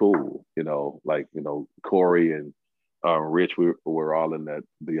think is cool. You know, like, you know, Corey and Rich, we're all in the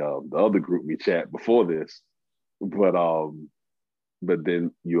other group we chat before this, but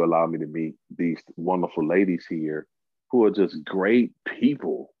then you allow me to meet these wonderful ladies here who are just great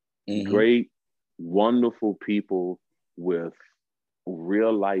people, great, wonderful people with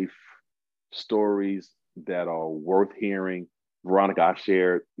real life stories that are worth hearing. Veronica, I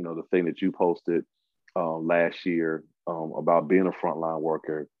shared, you know, the thing that you posted last year about being a frontline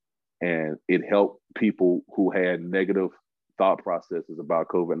worker, and it helped people who had negative thought processes about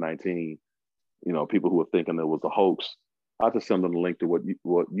COVID-19. You know, people who were thinking it was a hoax. I just sent them a link to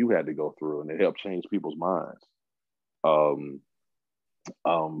what you had to go through, and it helped change people's minds.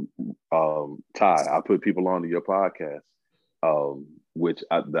 Ty, I put people onto your podcast, which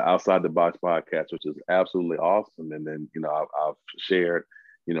the Outside the Box podcast, which is absolutely awesome. And then, you know, I've shared,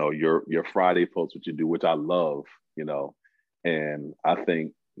 you know, your Friday posts, which you do, which I love, you know, and I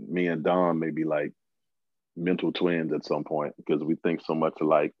think me and Don may be like mental twins at some point because we think so much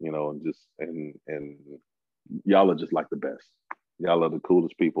alike, you know, and y'all are just like the best. Y'all are the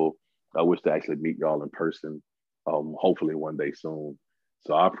coolest people. I wish to actually meet y'all in person, hopefully one day soon.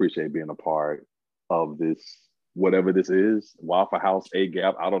 So I appreciate being a part of this, whatever this is, Waffle House, A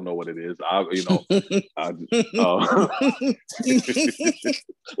Gap. I don't know what it is. The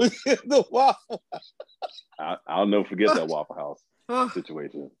Waffle. I'll never forget that Waffle House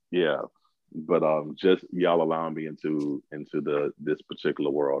situation. Yeah, but just y'all allowing me into this particular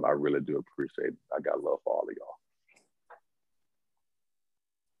world, I really do appreciate it. I got love for all of y'all.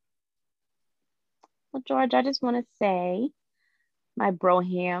 Well, George, I just want to say, my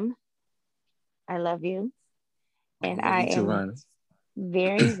broham, I love you. And I am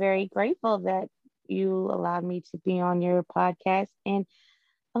very, very grateful that you allowed me to be on your podcast and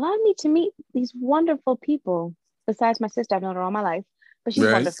allowed me to meet these wonderful people. Besides my sister, I've known her all my life, but she's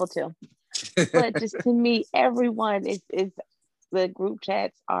wonderful too. But just to meet everyone, is the group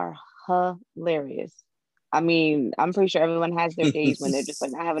chats are hilarious. I mean, I'm pretty sure everyone has their days when they're just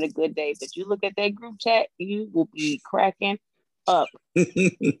like not having a good day, but you look at that group chat, you will be cracking up.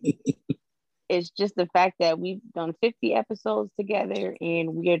 It's just the fact that we've done 50 episodes together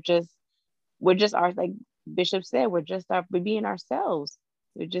and we're just like Bishop said, we're being ourselves.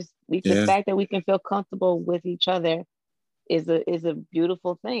 The fact that we can feel comfortable with each other is a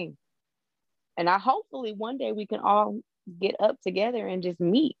beautiful thing. And hopefully one day we can all get up together and just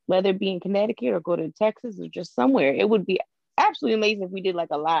meet, whether it be in Connecticut or go to Texas or just somewhere. It would be absolutely amazing if we did like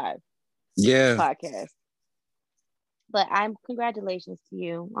a live podcast. But congratulations to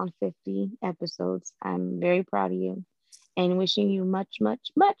you on 50 episodes. I'm very proud of you and wishing you much, much,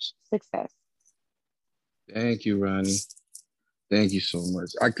 much success. Thank you, Ronnie. Thank you so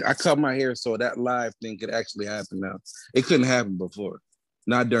much. I cut my hair so that live thing could actually happen now. It couldn't happen before.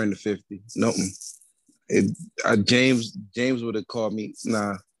 Not during the 50. Nope. James would have called me.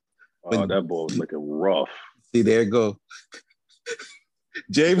 Nah. Oh, that boy was looking rough. See, there it go.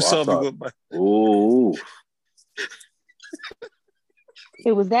 James saw me with my. Oh.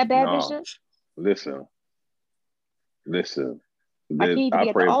 It was that bad, Bishop? Listen. I can't even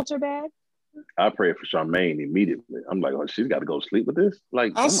get the altar bad. I prayed for Charmaine immediately. I'm like, oh, she's got to go sleep with this.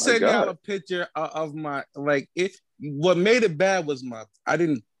 Like, I'll send y'all a picture of my what made it bad was I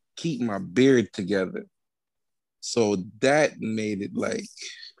didn't keep my beard together, so that made it like.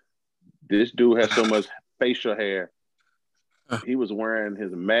 This dude has so much facial hair. He was wearing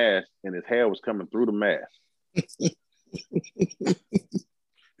his mask, and his hair was coming through the mask.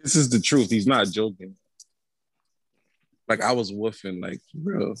 This is the truth. He's not joking. Like I was woofing, like for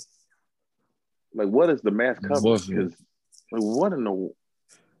real. Like, what is the mask cover? Because, like, what in the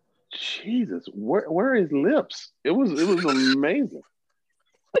Jesus? Where are his lips? It was amazing.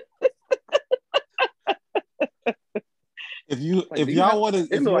 If y'all want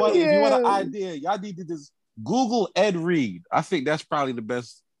an idea, y'all need to just Google Ed Reed. I think that's probably the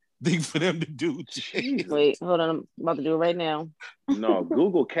best thing for them to do. Wait, hold on. I'm about to do it right now. No,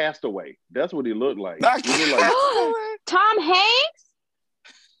 Google Castaway. That's what he looked like. He looked like Tom Hanks.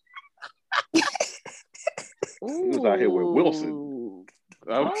 He was out here with Wilson.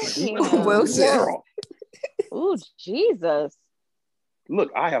 Wilson. Oh, Jesus.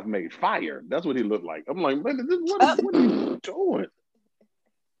 Look, I have made fire. That's what he looked like. I'm like, man, what are you doing?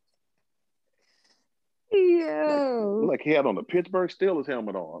 Yo. Like he had on the Pittsburgh Steelers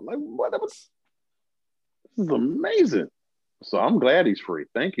helmet on. Like, what? This is amazing. So I'm glad he's free.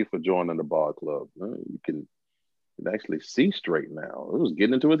 Thank you for joining the bar club. You can actually see straight now. It was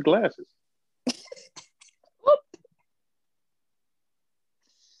getting into his glasses.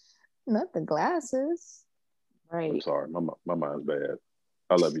 Not the glasses. Right. I'm sorry. My mind's bad.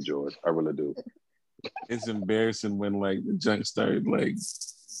 I love you, George. I really do. It's embarrassing when like the junk started like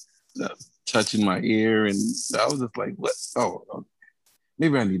touching my ear, and I was just like, "What? Oh,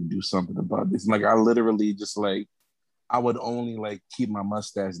 maybe I need to do something about this." Like I literally just like I would only like keep my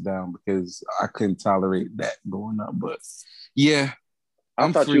mustache down because I couldn't tolerate that going up. But yeah, I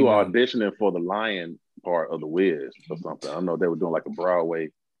thought you were auditioning for the lion part of the Wiz or something. I know they were doing like a Broadway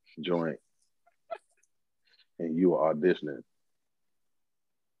joint, and you were auditioning.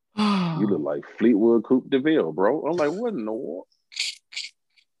 You look like Fleetwood Coupe DeVille, bro. I'm like, what in the world?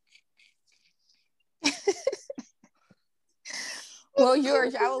 Well,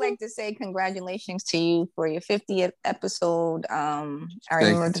 George, I would like to say congratulations to you for your 50th episode. I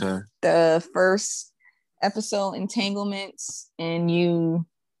remember the first episode, Entanglements, and you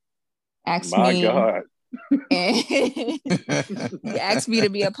asked me. God. And you asked me to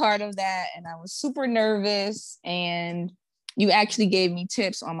be a part of that, and I was super nervous. And you actually gave me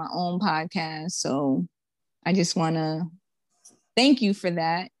tips on my own podcast, so I just want to thank you for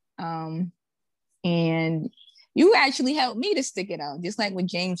that. And you actually helped me to stick it out, just like what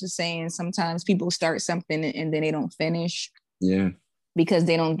James was saying. Sometimes people start something and then they don't finish, because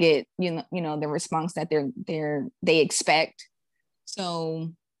they don't get you know the response that they expect.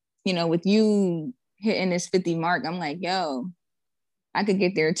 So with you hitting this 50 mark, I'm like, yo, I could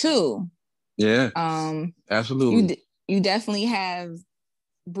get there too. Yeah. Absolutely. You definitely have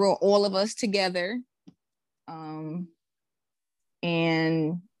brought all of us together. And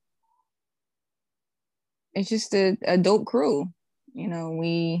it's just a dope crew.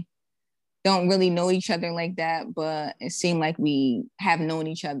 We don't really know each other like that, but it seemed like we have known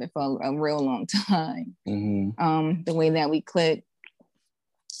each other for a real long time. Mm-hmm. The way that we click.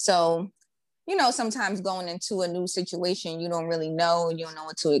 So, sometimes going into a new situation, you don't really know, you don't know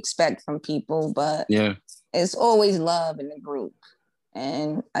what to expect from people, but it's always love in the group.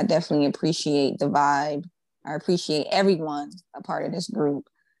 And I definitely appreciate the vibe. I appreciate everyone a part of this group.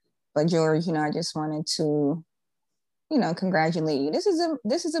 But George, I just wanted to congratulate you. This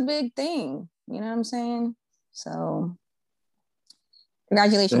is a big thing. You know what I'm saying? So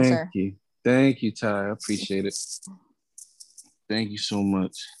congratulations, sir. Thank you, Ty. I appreciate it. Thank you so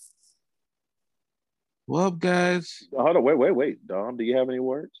much. Well, guys. Hold on, wait. Dom, do you have any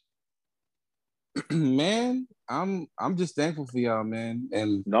words? Man, I'm just thankful for y'all, man.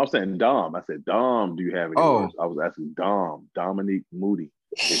 And no, I'm saying Dom. I said, Dom, do you have any words? I was asking Dominique Moody,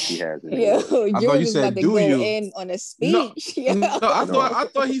 if she has any words. I thought you said, "Do you?" In on a speech. No, I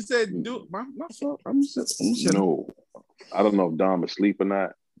thought he said, "Do." My fault. I'm no, I don't know if Dom is asleep or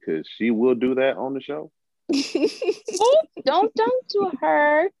not, because she will do that on the show. Oh, don't do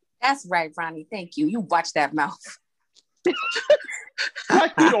her. That's right, Ronnie. Thank you. You watch that mouth.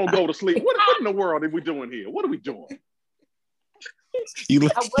 Like we don't go to sleep. What in the world are we doing here? What are we doing? I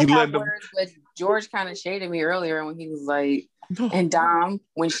would have words, but George kind of shaded me earlier when he was like, and Dom,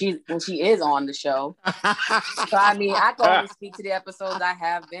 when she is on the show. So I mean, I can only speak to the episodes I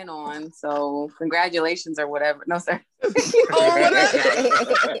have been on. So congratulations or whatever. No, sir. Whatever.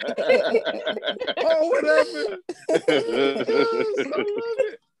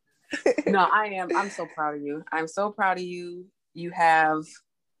 No, I'm so proud of you. I'm so proud of you. You have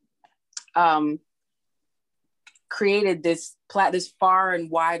created this far and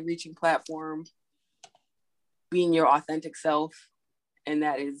wide reaching platform, being your authentic self. And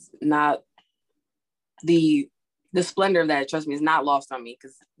that is not the splendor of that, trust me, is not lost on me,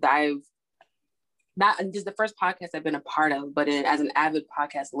 because this is the first podcast I've been a part of, but as an avid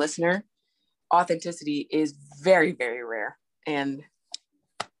podcast listener, authenticity is very, very rare. And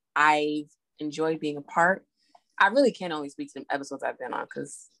I enjoy being a part. I really can only speak to the episodes I've been on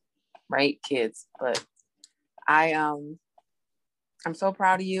because, right, kids. But I'm so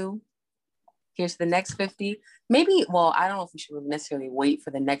proud of you. Here's the next 50. Maybe, well, I don't know if we should necessarily wait for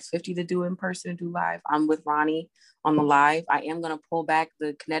the next 50 to do in person, to do live. I'm with Ronnie on the live. I am going to pull back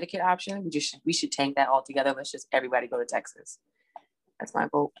the Connecticut option. We should tank that all together. Let's just everybody go to Texas. That's my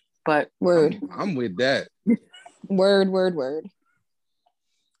vote. But word. I'm with that. Word.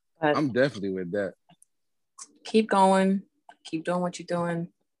 But I'm definitely with that. Keep going. Keep doing what you're doing.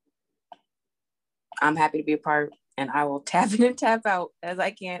 I'm happy to be a part, and I will tap in and tap out as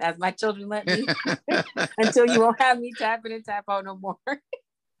I can, as my children let me, until you won't have me tap in and tap out no more.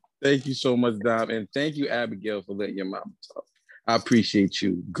 Thank you so much, Dom. And thank you, Abigail, for letting your mom talk. I appreciate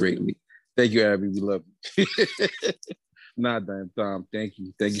you greatly. Thank you, Abby. We love you. Dom. Thank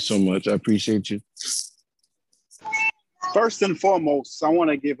you. Thank you so much. I appreciate you. First and foremost, I want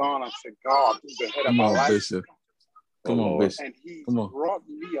to give honor to God, who's the head of my life. Bishop. Come on, Bishop. And he brought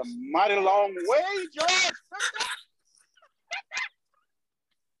me a mighty long way, George.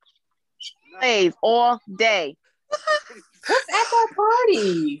 Plays all day. What's at that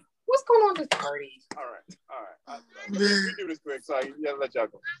party? What's going on at this party? All right. We do this quick, so I let y'all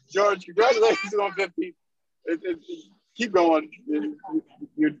go. George, congratulations on 50. Keep going.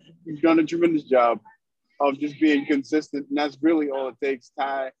 You've done a tremendous job of just being consistent, and that's really all it takes.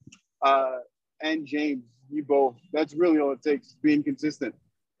 Ty and James, you both, that's really all it takes, being consistent.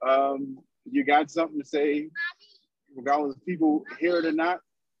 You got something to say, regardless if people hear it or not,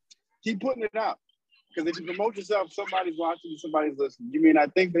 keep putting it out. Because if you promote yourself, somebody's watching, somebody's listening. You may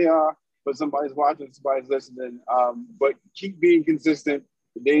not think they are, but somebody's watching, somebody's listening. But keep being consistent.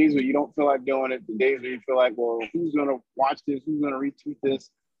 The days where you don't feel like doing it, the days where you feel like, well, who's going to watch this? Who's going to retweet this?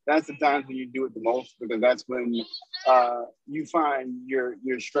 That's the times when you do it the most, because that's when you find your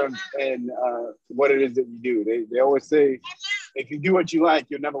strength and what it is that you do. They always say, if you do what you like,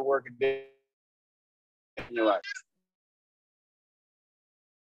 you'll never work a day in your life.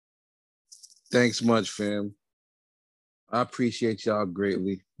 Thanks much, fam. I appreciate y'all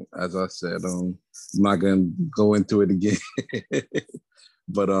greatly. As I said, I'm not gonna go into it again.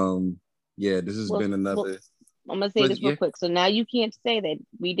 But yeah, this has been another. I'm gonna say this real quick. So now you can't say that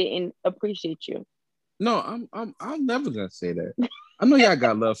we didn't appreciate you. No, I'm never gonna say that. I know y'all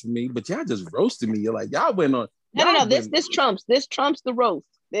got love for me, but y'all just roasted me. You're like, y'all went on. No. This trumps the roast.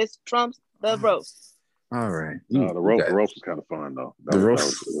 This trumps the roast. All right. The roast was kind of fun though. The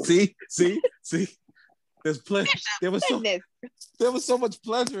roast. See. There's pleasure. There was so much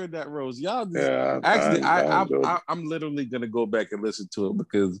pleasure in that roast. Y'all just, I'm literally gonna go back and listen to it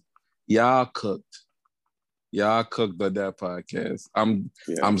because Y'all cooked. Y'all cooked on that podcast.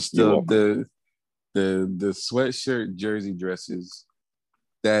 I'm still the sweatshirt jersey dresses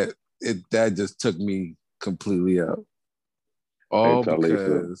that just took me completely out. All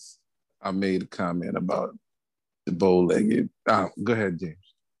because I made a comment about the bow-legged. Oh, go ahead, James.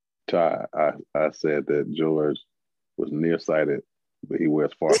 Ty, I said that George was nearsighted, but he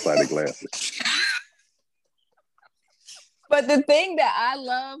wears far-sighted glasses. But the thing that I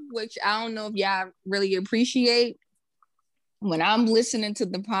love, which I don't know if y'all really appreciate, when I'm listening to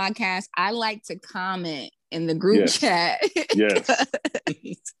the podcast, I like to comment in the group chat. Yes.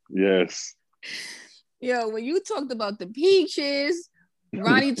 Yes. Yo, when you talked about the peaches,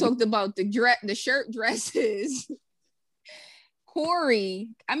 Ronnie talked about the shirt dresses. Corey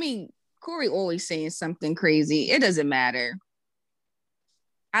always saying something crazy. It doesn't matter.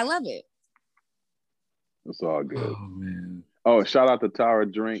 I love it. It's all good. Oh, man. Oh, shout out to Tara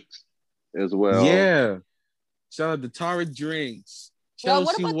Drinks as well. Yeah. Shout out to Tara Drinks.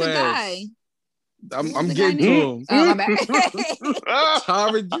 Chelsea what about West. the guy? I'm getting to him. Oh, my bad.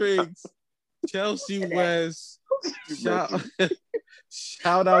 Tara Drinks. Chelsea West.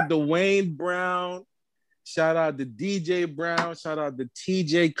 Shout out to Wayne Brown. Shout out to DJ Brown. Shout out to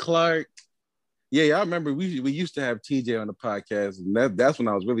TJ Clark. Yeah, I remember we used to have TJ on the podcast, and that's when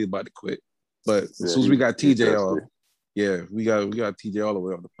I was really about to quit. But as soon as we got TJ off, we got TJ all the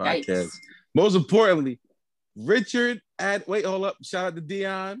way on the podcast. Yikes. Most importantly, Richard hold up. Shout out to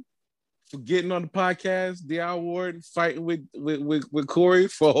Dion for getting on the podcast. Dion Ward fighting with Corey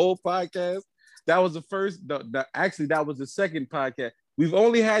for a whole podcast. That was the first. Actually, that was the second podcast. We've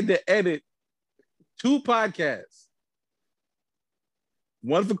only had to edit 2 podcasts.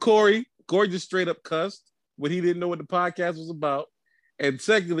 One for Corey. Corey just straight up cussed when he didn't know what the podcast was about. And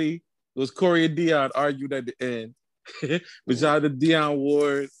secondly, it was Corey and Dion argued at the end. But shout out to Dion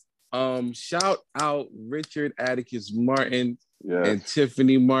Ward. Shout out Richard Atticus Martin and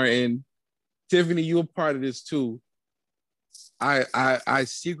Tiffany Martin. Tiffany, you're a part of this too. I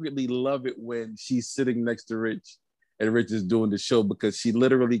secretly love it when she's sitting next to Rich and Rich is doing the show because she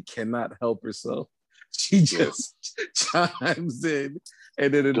literally cannot help herself. She just chimes in,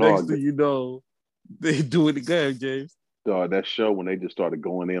 and then the next thing you know, they do it again, James. Dog, that show when they just started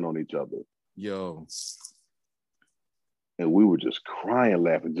going in on each other. Yo. And we were just crying,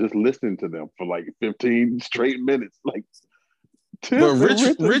 laughing, just listening to them for like 15 straight minutes. Like,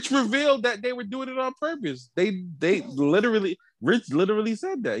 but Rich revealed that they were doing it on purpose. They literally, Rich literally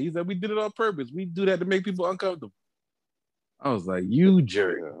said that. He said, we did it on purpose. We do that to make people uncomfortable. I was like, you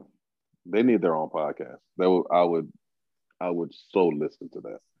jerk. Yeah. They need their own podcast. I would so listen to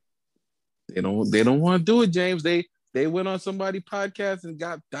that. They don't want to do it, James. They went on somebody's podcast and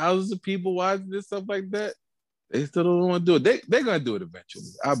got thousands of people watching this, stuff like that. They still don't want to do it. They're gonna do it eventually.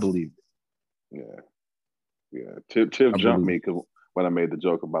 I believe it. Yeah. Tiff jumped me because when I made the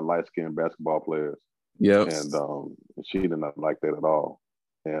joke about light-skinned basketball players. Yeah. And she did not like that at all.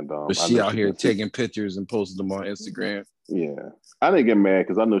 And but she out here taking pictures and posting them on Instagram. Yeah. I didn't get mad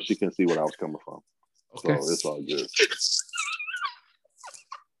because I know she can see where I was coming from. Okay. So it's all good.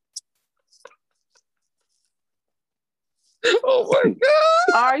 Oh my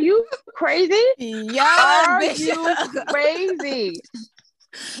God. Are you crazy? Are you crazy?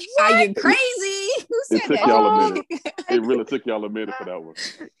 Are you crazy? Who said it took that? y'all a minute. It really took y'all a minute for that one.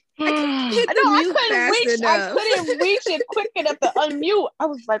 I couldn't reach it quick enough to unmute. I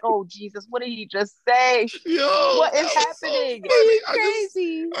was like, "Oh Jesus, what did he just say? Yo, what is happening? So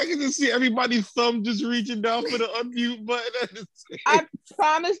crazy!" I can just see everybody's thumb just reaching down for the unmute button. I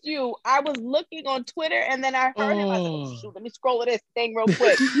promised you, I was looking on Twitter and then I heard him. I said, "Oh, shoot, let me scroll to this thing real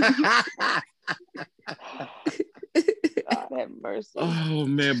quick." God have mercy. Oh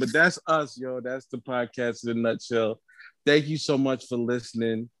man, but that's us, yo. That's the podcast in a nutshell. Thank you so much for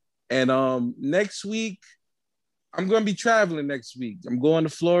listening. And next week, I'm gonna be traveling next week. I'm going to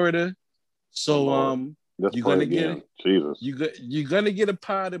Florida. So you're gonna get you're gonna get a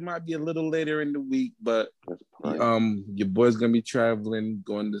pod. It might be a little later in the week, but your boy's gonna be traveling,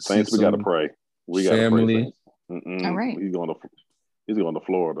 going to Saints. We gotta pray. We gotta family. Pray. All right. He's going to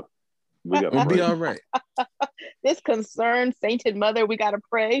Florida. We gotta we'll pray. be all right. This concerned sainted mother, we gotta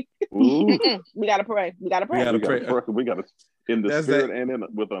pray. We gotta pray. We gotta pray. We gotta in the spirit and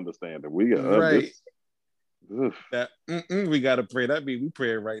with understanding. We got right. We gotta pray. That means we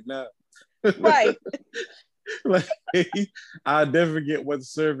praying right now. Right. Like, I'll never forget one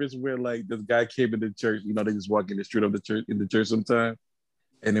service where like this guy came into church. You know, they just walk in the street of the church sometime,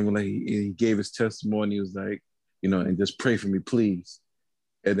 and then when he gave his testimony, he was like, and just pray for me, please.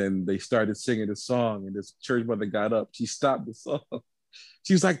 And then they started singing the song, and this church mother got up. She stopped the song.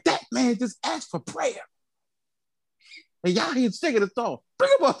 She was like, that man just asked for prayer. And y'all here singing the song.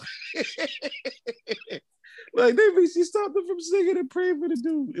 Bring him up. Like, she stopped him from singing and praying for the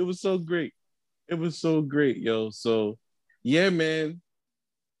dude. It was so great. It was so great, yo. So, yeah, man.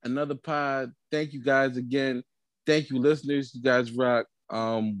 Another pod. Thank you guys again. Thank you, listeners. You guys rock.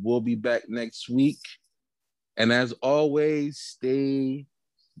 We'll be back next week. And as always, stay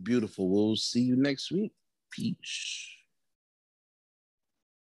beautiful. We'll see you next week. Peace.